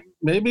 and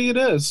maybe it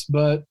is,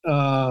 but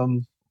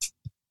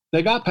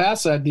they got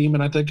past that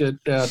demon, I think,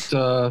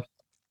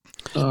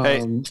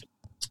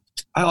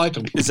 I like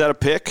them. Is that a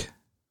pick?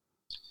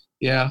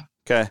 Yeah.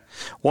 Okay.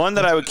 One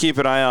that I would keep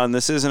an eye on,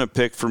 this isn't a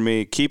pick for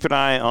me. Keep an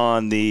eye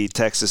on the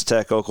Texas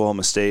Tech,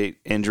 Oklahoma State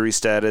injury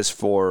status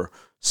for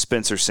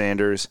Spencer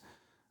Sanders.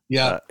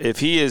 Yeah. If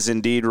he is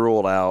indeed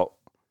ruled out,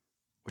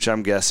 which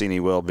I'm guessing he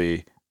will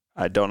be,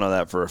 I don't know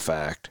that for a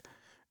fact.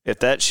 If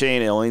that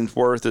Shane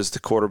Illingsworth is the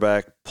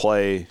quarterback,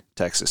 play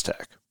Texas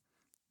Tech.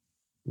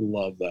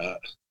 Love that.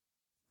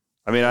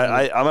 I mean,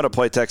 I'm going to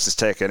play Texas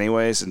Tech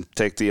anyways and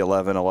take the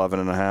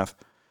 11.5.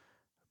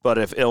 But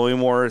if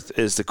Illingworth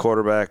is the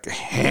quarterback,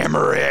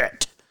 hammer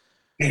it.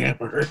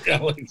 Hammer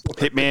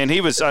Illingworth. Man,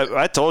 he was.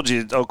 I told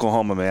you,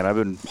 Oklahoma, man. I've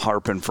been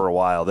harping for a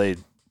while. They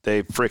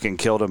freaking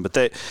killed him. But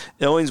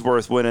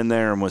Illingsworth went in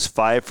there and was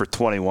 5 for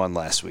 21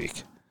 last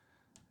week.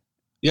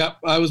 Yep,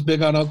 I was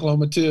big on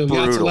Oklahoma too.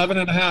 Brutal. Yeah, it's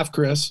 11.5,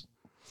 Chris.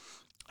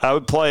 I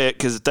would play it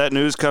because if that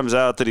news comes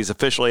out that he's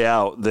officially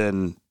out,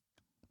 then,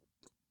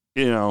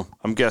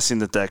 I'm guessing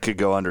that could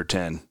go under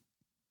 10.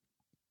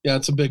 Yeah,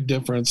 it's a big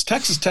difference.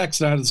 Texas Tech's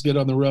not as good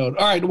on the road.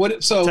 All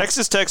right, so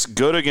Texas Tech's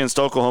good against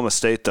Oklahoma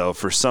State though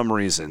for some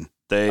reason.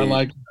 I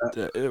like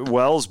that.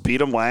 Wells beat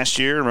them last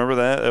year. Remember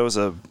that? It was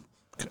a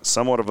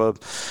somewhat of a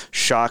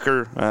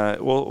shocker.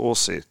 We'll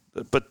see.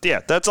 But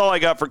yeah, that's all I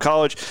got for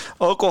college.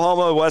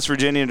 Oklahoma, West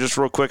Virginia. Just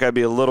real quick, I'd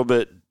be a little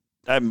bit.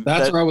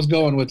 That's where I was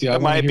going with you.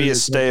 That might be a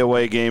stay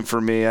away game for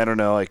me. I don't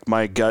know. Like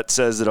my gut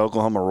says that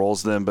Oklahoma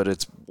rolls them, but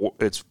it's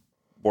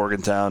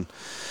Morgantown.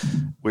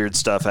 Weird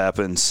stuff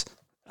happens.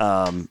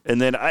 And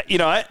then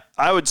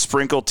I would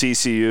sprinkle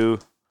TCU,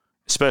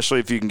 especially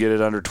if you can get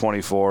it under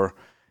 24.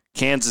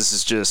 Kansas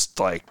is just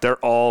like they're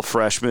all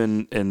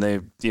freshmen, and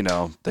they've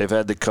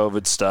had the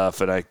COVID stuff,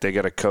 and they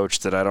got a coach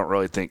that I don't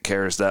really think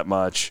cares that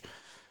much.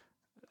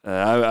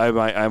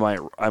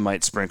 I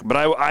might sprinkle, but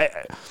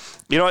I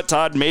you know what,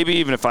 Todd? Maybe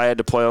even if I had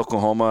to play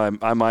Oklahoma,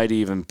 I might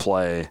even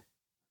play.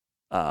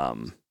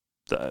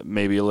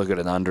 Maybe look at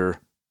an under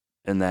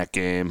in that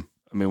game.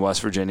 I mean,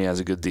 West Virginia has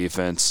a good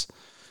defense.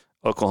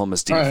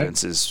 Oklahoma's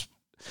defense is.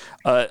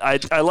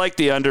 I like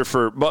the under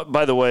for. But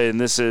by the way,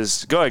 and this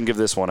is go ahead and give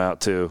this one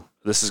out too.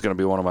 This is going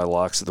to be one of my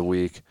locks of the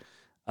week.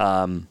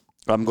 I'm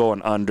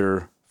going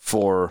under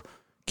for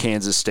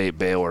Kansas State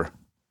Baylor.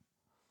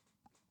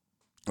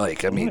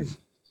 Like, I mean,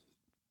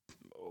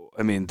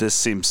 this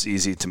seems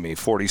easy to me.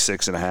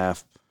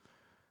 46.5.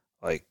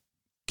 Like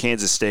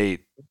Kansas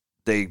State,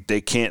 they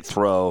can't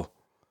throw.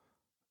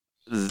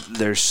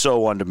 They're so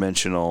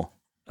one-dimensional.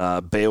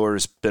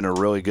 Baylor's been a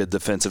really good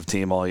defensive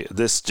team all year.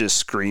 This just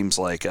screams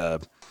like a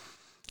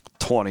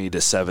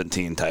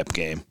 20-17 type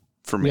game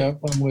for me. Yeah,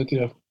 I'm with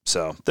you.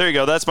 So there you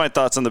go. That's my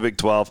thoughts on the Big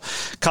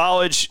 12.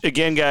 College,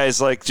 again, guys,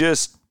 like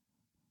just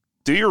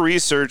do your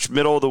research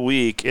middle of the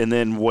week and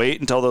then wait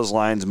until those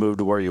lines move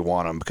to where you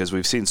want them, because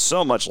we've seen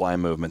so much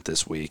line movement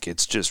this week.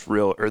 It's just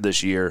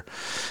this year.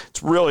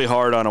 It's really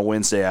hard on a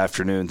Wednesday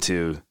afternoon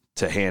to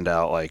hand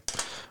out like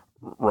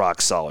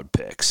rock solid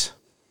picks.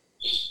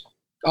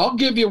 I'll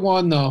give you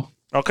one though.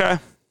 Okay.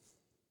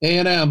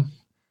 A&M.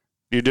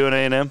 You're doing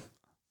A&M?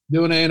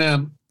 Doing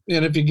A&M.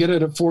 And if you get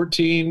it at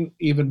 14,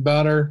 even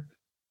better.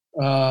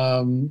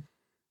 I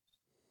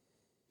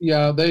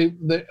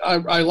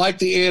like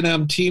the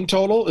A&M team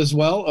total as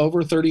well,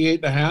 over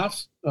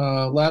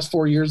 38.5. Last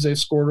 4 years, they've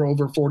scored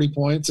over 40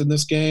 points in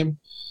this game.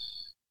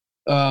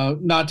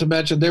 Not to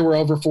mention they were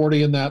over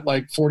 40 in that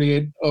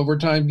 48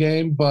 overtime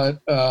game, but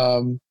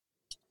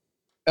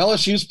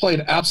LSU's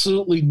played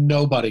absolutely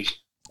nobody.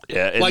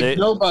 Yeah,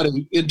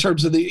 nobody in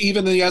terms of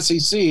even the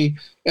SEC,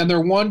 and their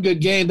one good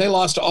game, they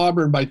lost to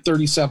Auburn by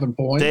 37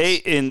 points.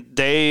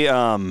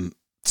 They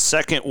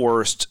second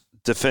worst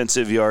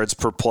defensive yards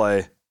per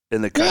play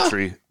in the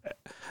country,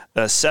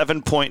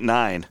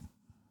 7.9.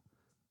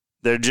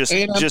 They're just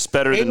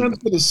better than. A&M's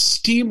going to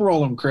steamroll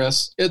them,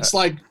 Chris. It's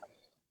like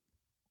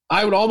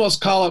I would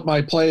almost call it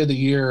my play of the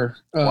year.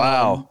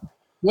 Wow.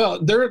 Well,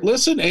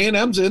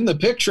 A&M's in the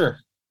picture.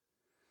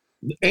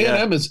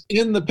 A&M is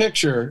in the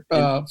picture.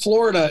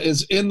 Florida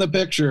is in the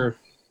picture.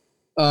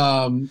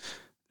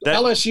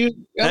 LSU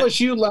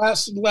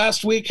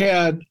last week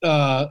had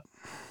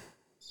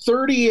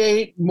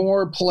 38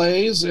 more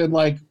plays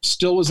and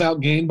still was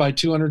outgained by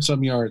 200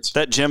 some yards.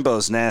 That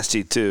Jimbo's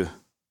nasty too.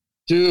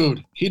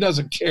 Dude, he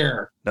doesn't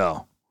care.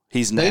 No,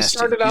 he's nasty. They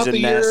started out the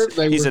year.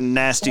 He's a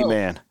nasty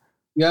man.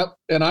 Yep,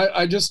 and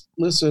I just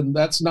listen.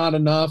 That's not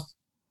enough.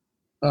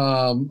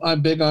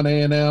 I'm big on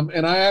A&M,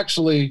 and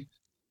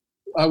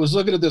I was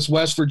looking at this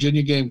West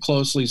Virginia game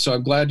closely, so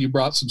I'm glad you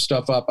brought some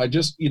stuff up.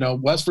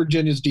 West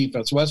Virginia's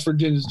defense.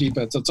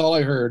 That's all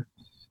I heard.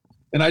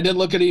 And I didn't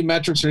look at any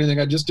metrics or anything.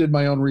 I just did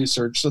my own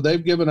research. So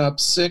they've given up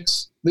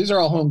 6. These are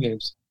all home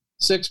games.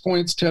 6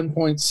 points, 10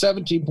 points,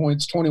 17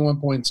 points,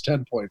 21 points,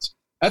 10 points.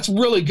 That's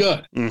really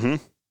good. Mm-hmm.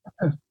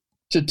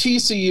 To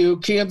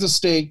TCU, Kansas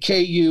State,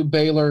 KU,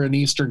 Baylor, and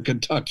Eastern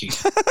Kentucky.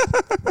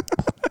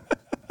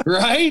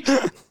 Right?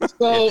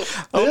 So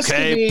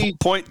okay,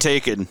 point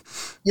taken.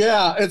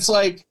 Yeah, it's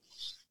like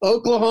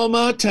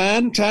Oklahoma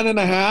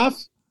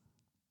 10.5.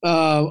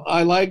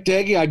 I like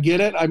Daggy. I get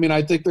it. I mean,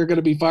 I think they're going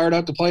to be fired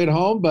up to play at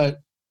home,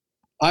 but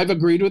I've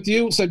agreed with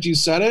you since you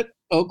said it.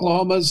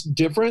 Oklahoma's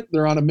different.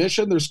 They're on a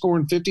mission. They're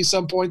scoring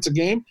 50-some points a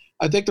game.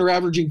 I think they're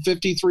averaging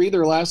 53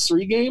 their last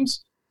 3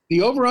 games.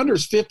 The over-under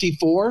is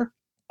 54.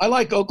 I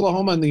like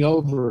Oklahoma in the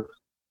over.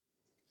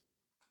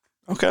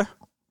 Okay.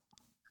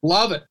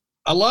 Love it.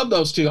 I love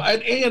those two.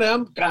 And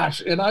A&M,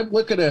 gosh, and I'm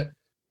looking at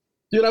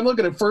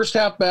first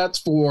half bets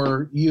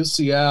for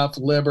UCF,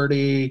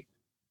 Liberty,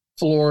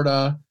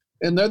 Florida.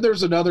 And then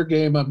there's another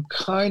game I'm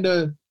kind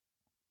of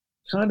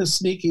kind of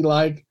sneaky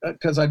like,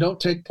 because I don't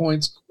take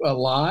points a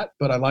lot,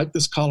 but I like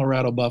this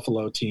Colorado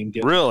Buffalo team.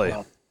 Really?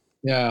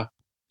 Yeah.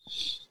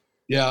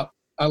 Yeah.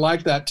 I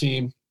like that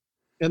team.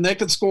 And they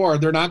can score.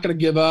 They're not going to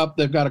give up.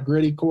 They've got a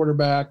gritty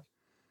quarterback.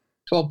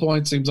 12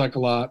 points seems like a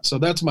lot. So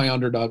that's my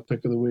underdog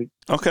pick of the week.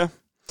 Okay.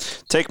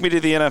 Take me to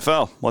the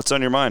NFL. What's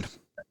on your mind?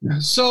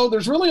 So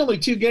there's really only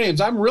 2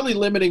 games. I'm really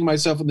limiting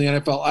myself in the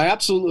NFL. I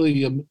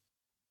absolutely am.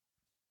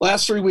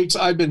 Last 3 weeks,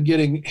 I've been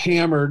getting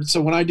hammered.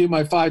 So when I do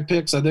my 5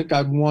 picks, I think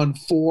I've won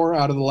 4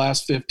 out of the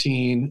last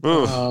 15.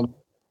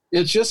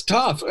 It's just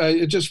tough.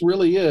 It just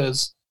really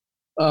is.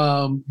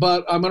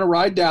 But I'm going to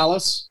ride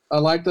Dallas. I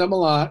like them a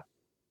lot.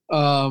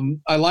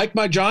 I like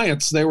my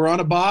Giants. They were on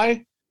a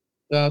bye.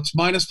 It's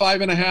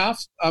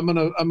 -5.5. I'm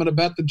gonna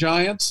bet the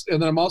Giants, and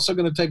then I'm also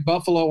going to take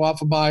Buffalo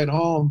off a bye at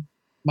home,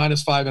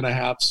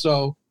 -5.5.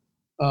 So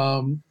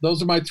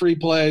those are my 3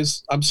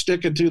 plays. I'm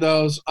sticking to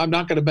those. I'm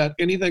not going to bet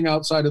anything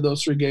outside of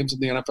those 3 games in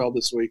the NFL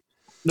this week.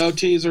 No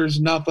teasers,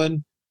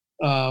 nothing.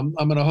 I'm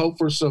going to hope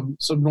for some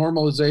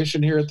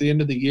normalization here at the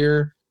end of the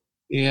year.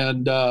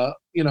 And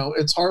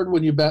it's hard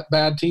when you bet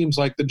bad teams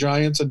like the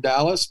Giants and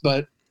Dallas,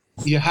 but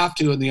you have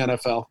to in the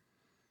NFL.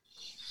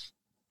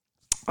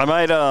 I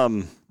might.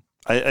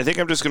 I think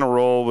I'm just going to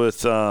roll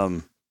with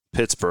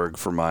Pittsburgh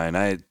for mine.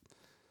 I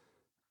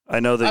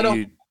know that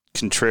you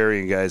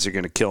contrarian guys are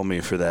going to kill me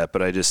for that,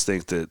 but I just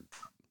think that,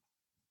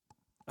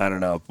 I don't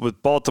know.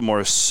 With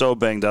Baltimore so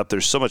banged up,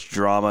 there's so much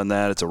drama in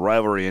that. It's a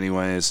rivalry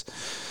anyways.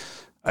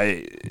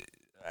 I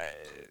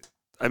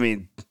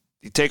mean,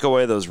 you take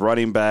away those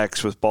running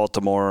backs with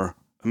Baltimore.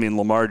 I mean,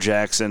 Lamar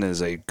Jackson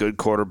is a good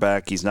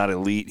quarterback. He's not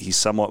elite. He's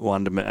somewhat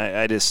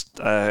one-dimensional.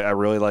 I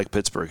really like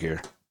Pittsburgh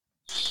here.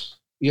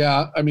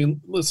 Yeah, I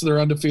mean, listen, they're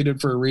undefeated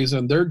for a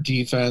reason. Their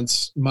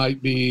defense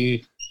might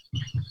be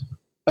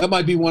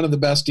one of the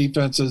best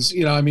defenses.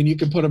 I mean, you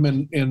can put them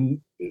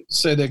in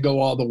say they go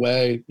all the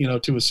way,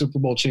 to a Super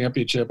Bowl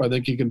championship. I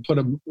think you can put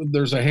them.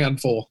 There's a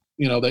handful,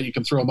 that you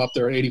can throw them up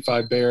there.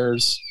 85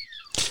 Bears.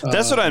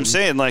 That's what I'm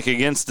saying. Like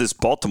against this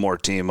Baltimore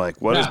team, like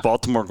what is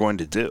Baltimore going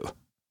to do?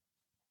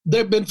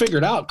 They've been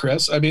figured out,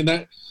 Chris. I mean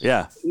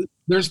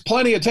there's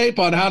plenty of tape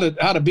on how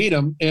to beat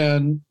them,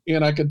 and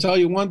I can tell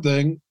you one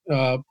thing.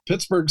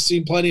 Pittsburgh's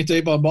seen plenty of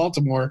tape on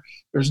Baltimore.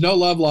 There's no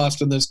love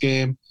lost in this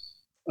game.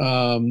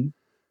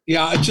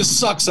 It just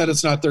sucks that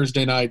it's not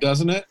Thursday night,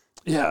 doesn't it?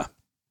 Yeah.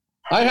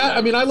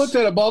 I looked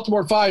at a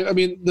Baltimore 5. I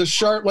mean, the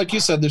sharp, like you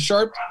said, the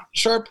sharp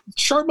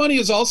money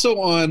is also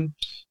on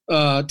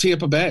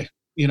Tampa Bay.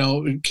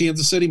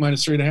 Kansas City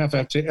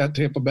 -3.5 at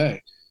Tampa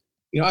Bay.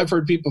 I've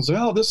heard people say,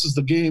 "Oh, this is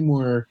the game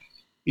where."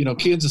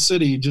 Kansas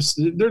City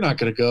they're not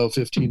going to go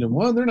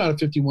 15-1. They're not a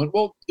 15-1.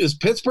 Well, is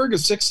Pittsburgh a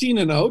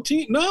 16-0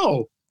 team?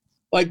 No.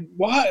 Like,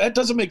 why? That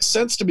doesn't make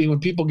sense to me when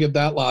people give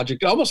that logic.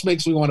 It almost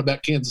makes me want to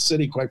bet Kansas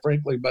City, quite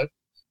frankly. But,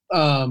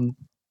 I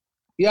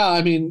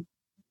mean,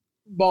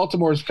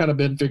 Baltimore's kind of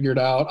been figured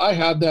out. I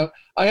had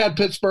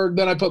Pittsburgh,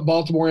 then I put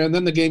Baltimore in,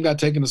 then the game got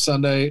taken to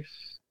Sunday.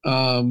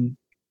 I'm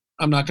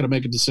not going to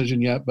make a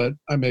decision yet, but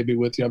I may be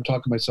with you. I'm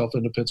talking myself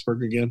into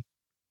Pittsburgh again.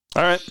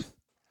 All right.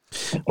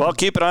 Well,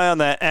 keep an eye on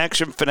that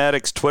Action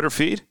Fanatics Twitter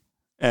feed,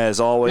 as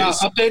always. Yeah,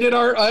 I updated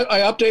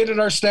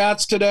our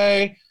stats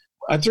today.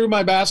 I threw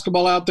my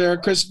basketball out there.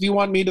 Chris, if you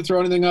want me to throw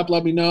anything up,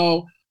 let me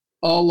know.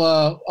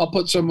 I'll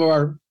put some of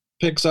our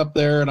picks up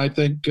there, and I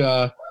think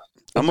I'm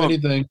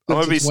going to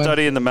be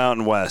studying the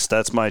Mountain West.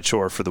 That's my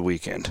chore for the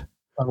weekend.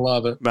 I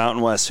love it.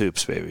 Mountain West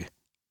hoops, baby.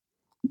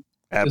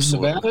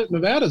 Absolutely.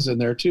 Nevada's in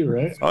there too,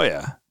 right? Oh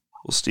yeah.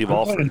 Well, Steve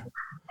Alford.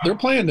 They're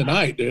playing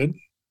tonight, dude.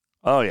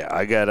 Oh yeah,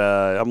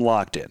 I'm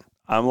locked in.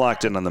 I'm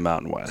locked in on the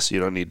Mountain West.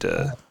 You don't need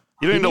to.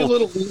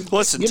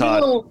 Listen,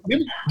 Todd.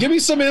 Give me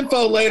some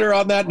info later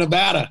on that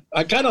Nevada.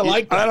 I kind of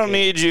like that. I don't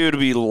need you to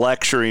be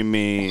lecturing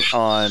me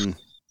on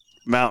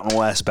Mountain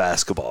West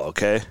basketball.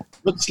 Okay.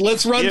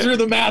 Let's run through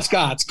the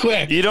mascots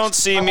quick. You don't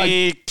see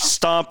me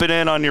stomping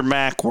in on your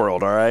Mac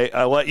World. All right.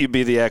 I let you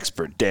be the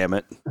expert. Damn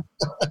it.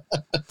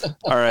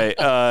 All right.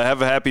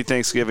 Have a happy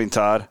Thanksgiving,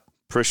 Todd.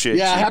 Appreciate you.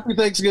 Yeah, happy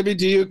Thanksgiving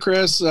to you,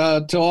 Chris.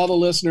 To all the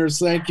listeners,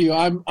 thank you.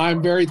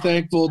 I'm very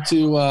thankful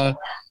to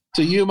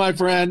you, my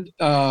friend,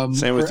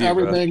 Same with for you,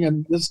 everything. bro.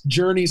 And this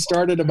journey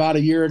started about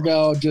a year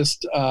ago.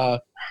 Just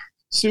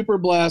super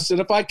blessed. And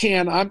if I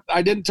can,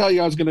 I didn't tell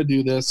you I was going to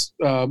do this,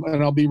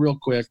 and I'll be real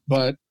quick.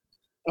 But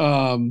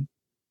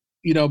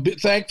be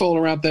thankful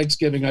around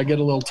Thanksgiving. I get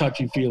a little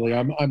touchy feely.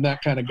 I'm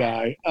that kind of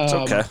guy. It's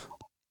okay.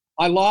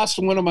 I lost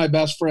one of my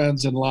best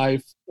friends in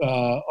life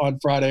on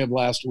Friday of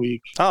last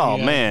week. Oh,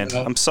 man.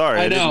 I'm sorry.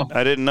 I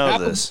didn't know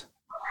this.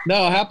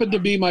 No, it happened to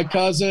be my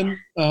cousin,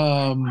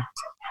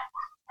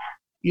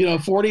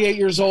 48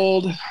 years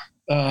old,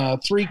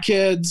 3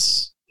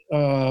 kids.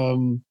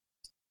 Gooch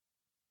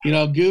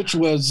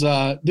was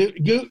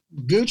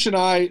Gooch and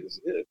I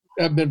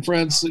have been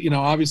friends,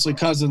 obviously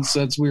cousins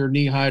since we were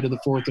knee high to the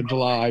 4th of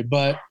July,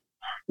 but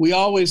we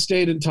always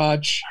stayed in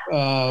touch.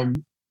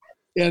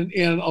 And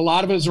a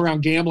lot of it was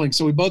around gambling.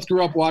 So we both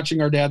grew up watching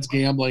our dads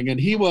gambling, and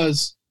he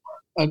was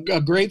a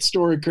great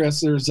story,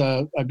 Chris. There's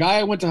a guy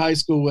I went to high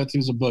school with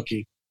who's a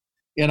bookie,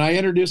 And I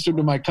introduced him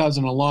to my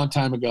cousin a long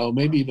time ago,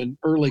 maybe even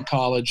early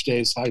college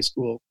days, high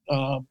school.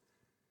 And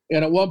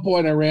at one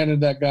point I ran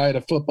into that guy at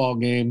a football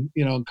game,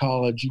 in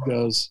college. He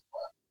goes,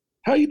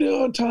 "How you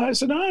doing, Ty?" I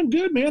said, "Oh, I'm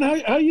good, man.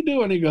 How you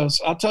doing?" He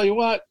goes, "I'll tell you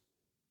what,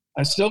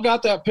 I still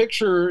got that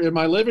picture in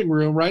my living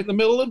room right in the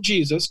middle of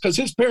Jesus," because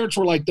his parents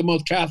were like the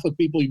most Catholic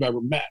people you've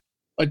ever met.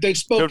 Like they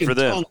spoke Good for in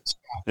them. tongues.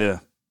 Yeah.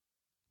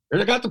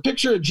 And I got the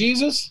picture of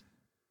Jesus,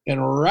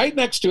 and right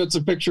next to it's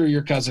a picture of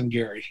your cousin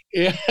Gary.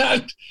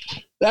 And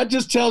that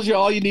just tells you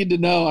all you need to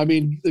know. I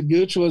mean, the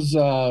Gooch was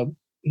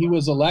he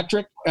was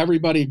electric.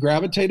 Everybody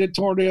gravitated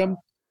toward him.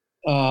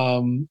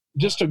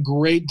 Just a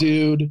great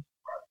dude.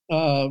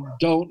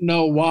 Don't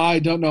know why,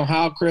 don't know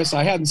how, Chris.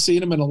 I hadn't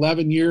seen him in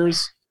 11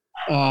 years.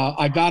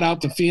 I got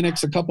out to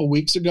Phoenix a couple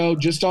weeks ago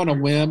just on a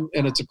whim,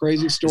 and it's a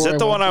crazy story. Is that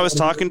the one I was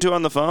talking to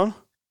on the phone?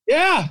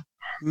 Yeah.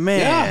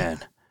 Man.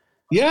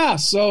 Yeah.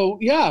 So,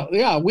 yeah.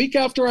 A week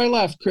after I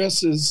left,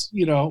 Chris is,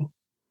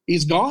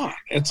 he's gone.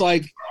 It's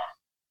like,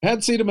 I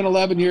hadn't seen him in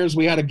 11 years.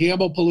 We had a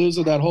Gamble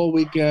Palooza that whole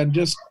weekend.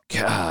 Just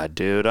God,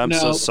 dude, I'm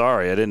so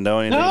sorry. I didn't know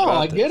anything about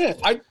I this. get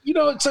it.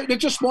 It's like,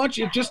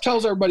 it just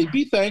tells everybody,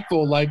 be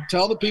thankful. Like,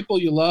 tell the people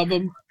you love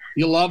them.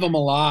 You love them a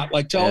lot.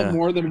 Like, tell them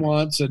more than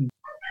once. And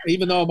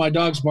even though my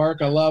dogs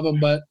bark, I love them.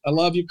 But I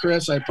love you,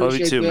 Chris. I appreciate Love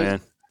you too,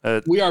 this.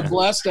 man. We are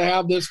blessed to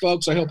have this,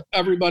 folks. I hope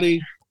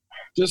everybody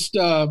just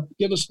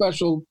give a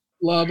special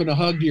love and a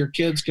hug to your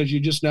kids, because you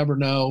just never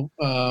know.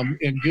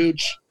 And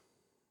Gooch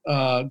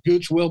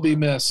will be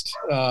missed.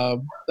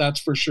 That's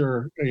for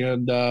sure.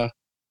 And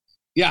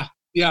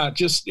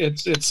just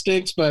it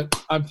stinks,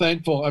 but I'm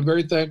thankful. I'm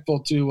very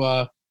thankful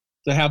to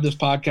have this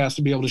podcast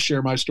to be able to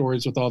share my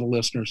stories with all the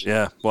listeners.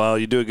 Yeah. Well,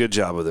 you do a good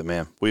job with it,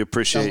 man. We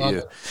appreciate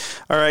you.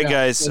 All right,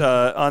 guys.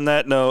 On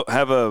that note,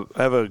 have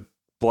a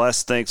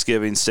blessed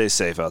Thanksgiving. Stay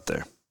safe out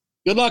there.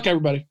 Good luck,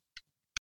 everybody.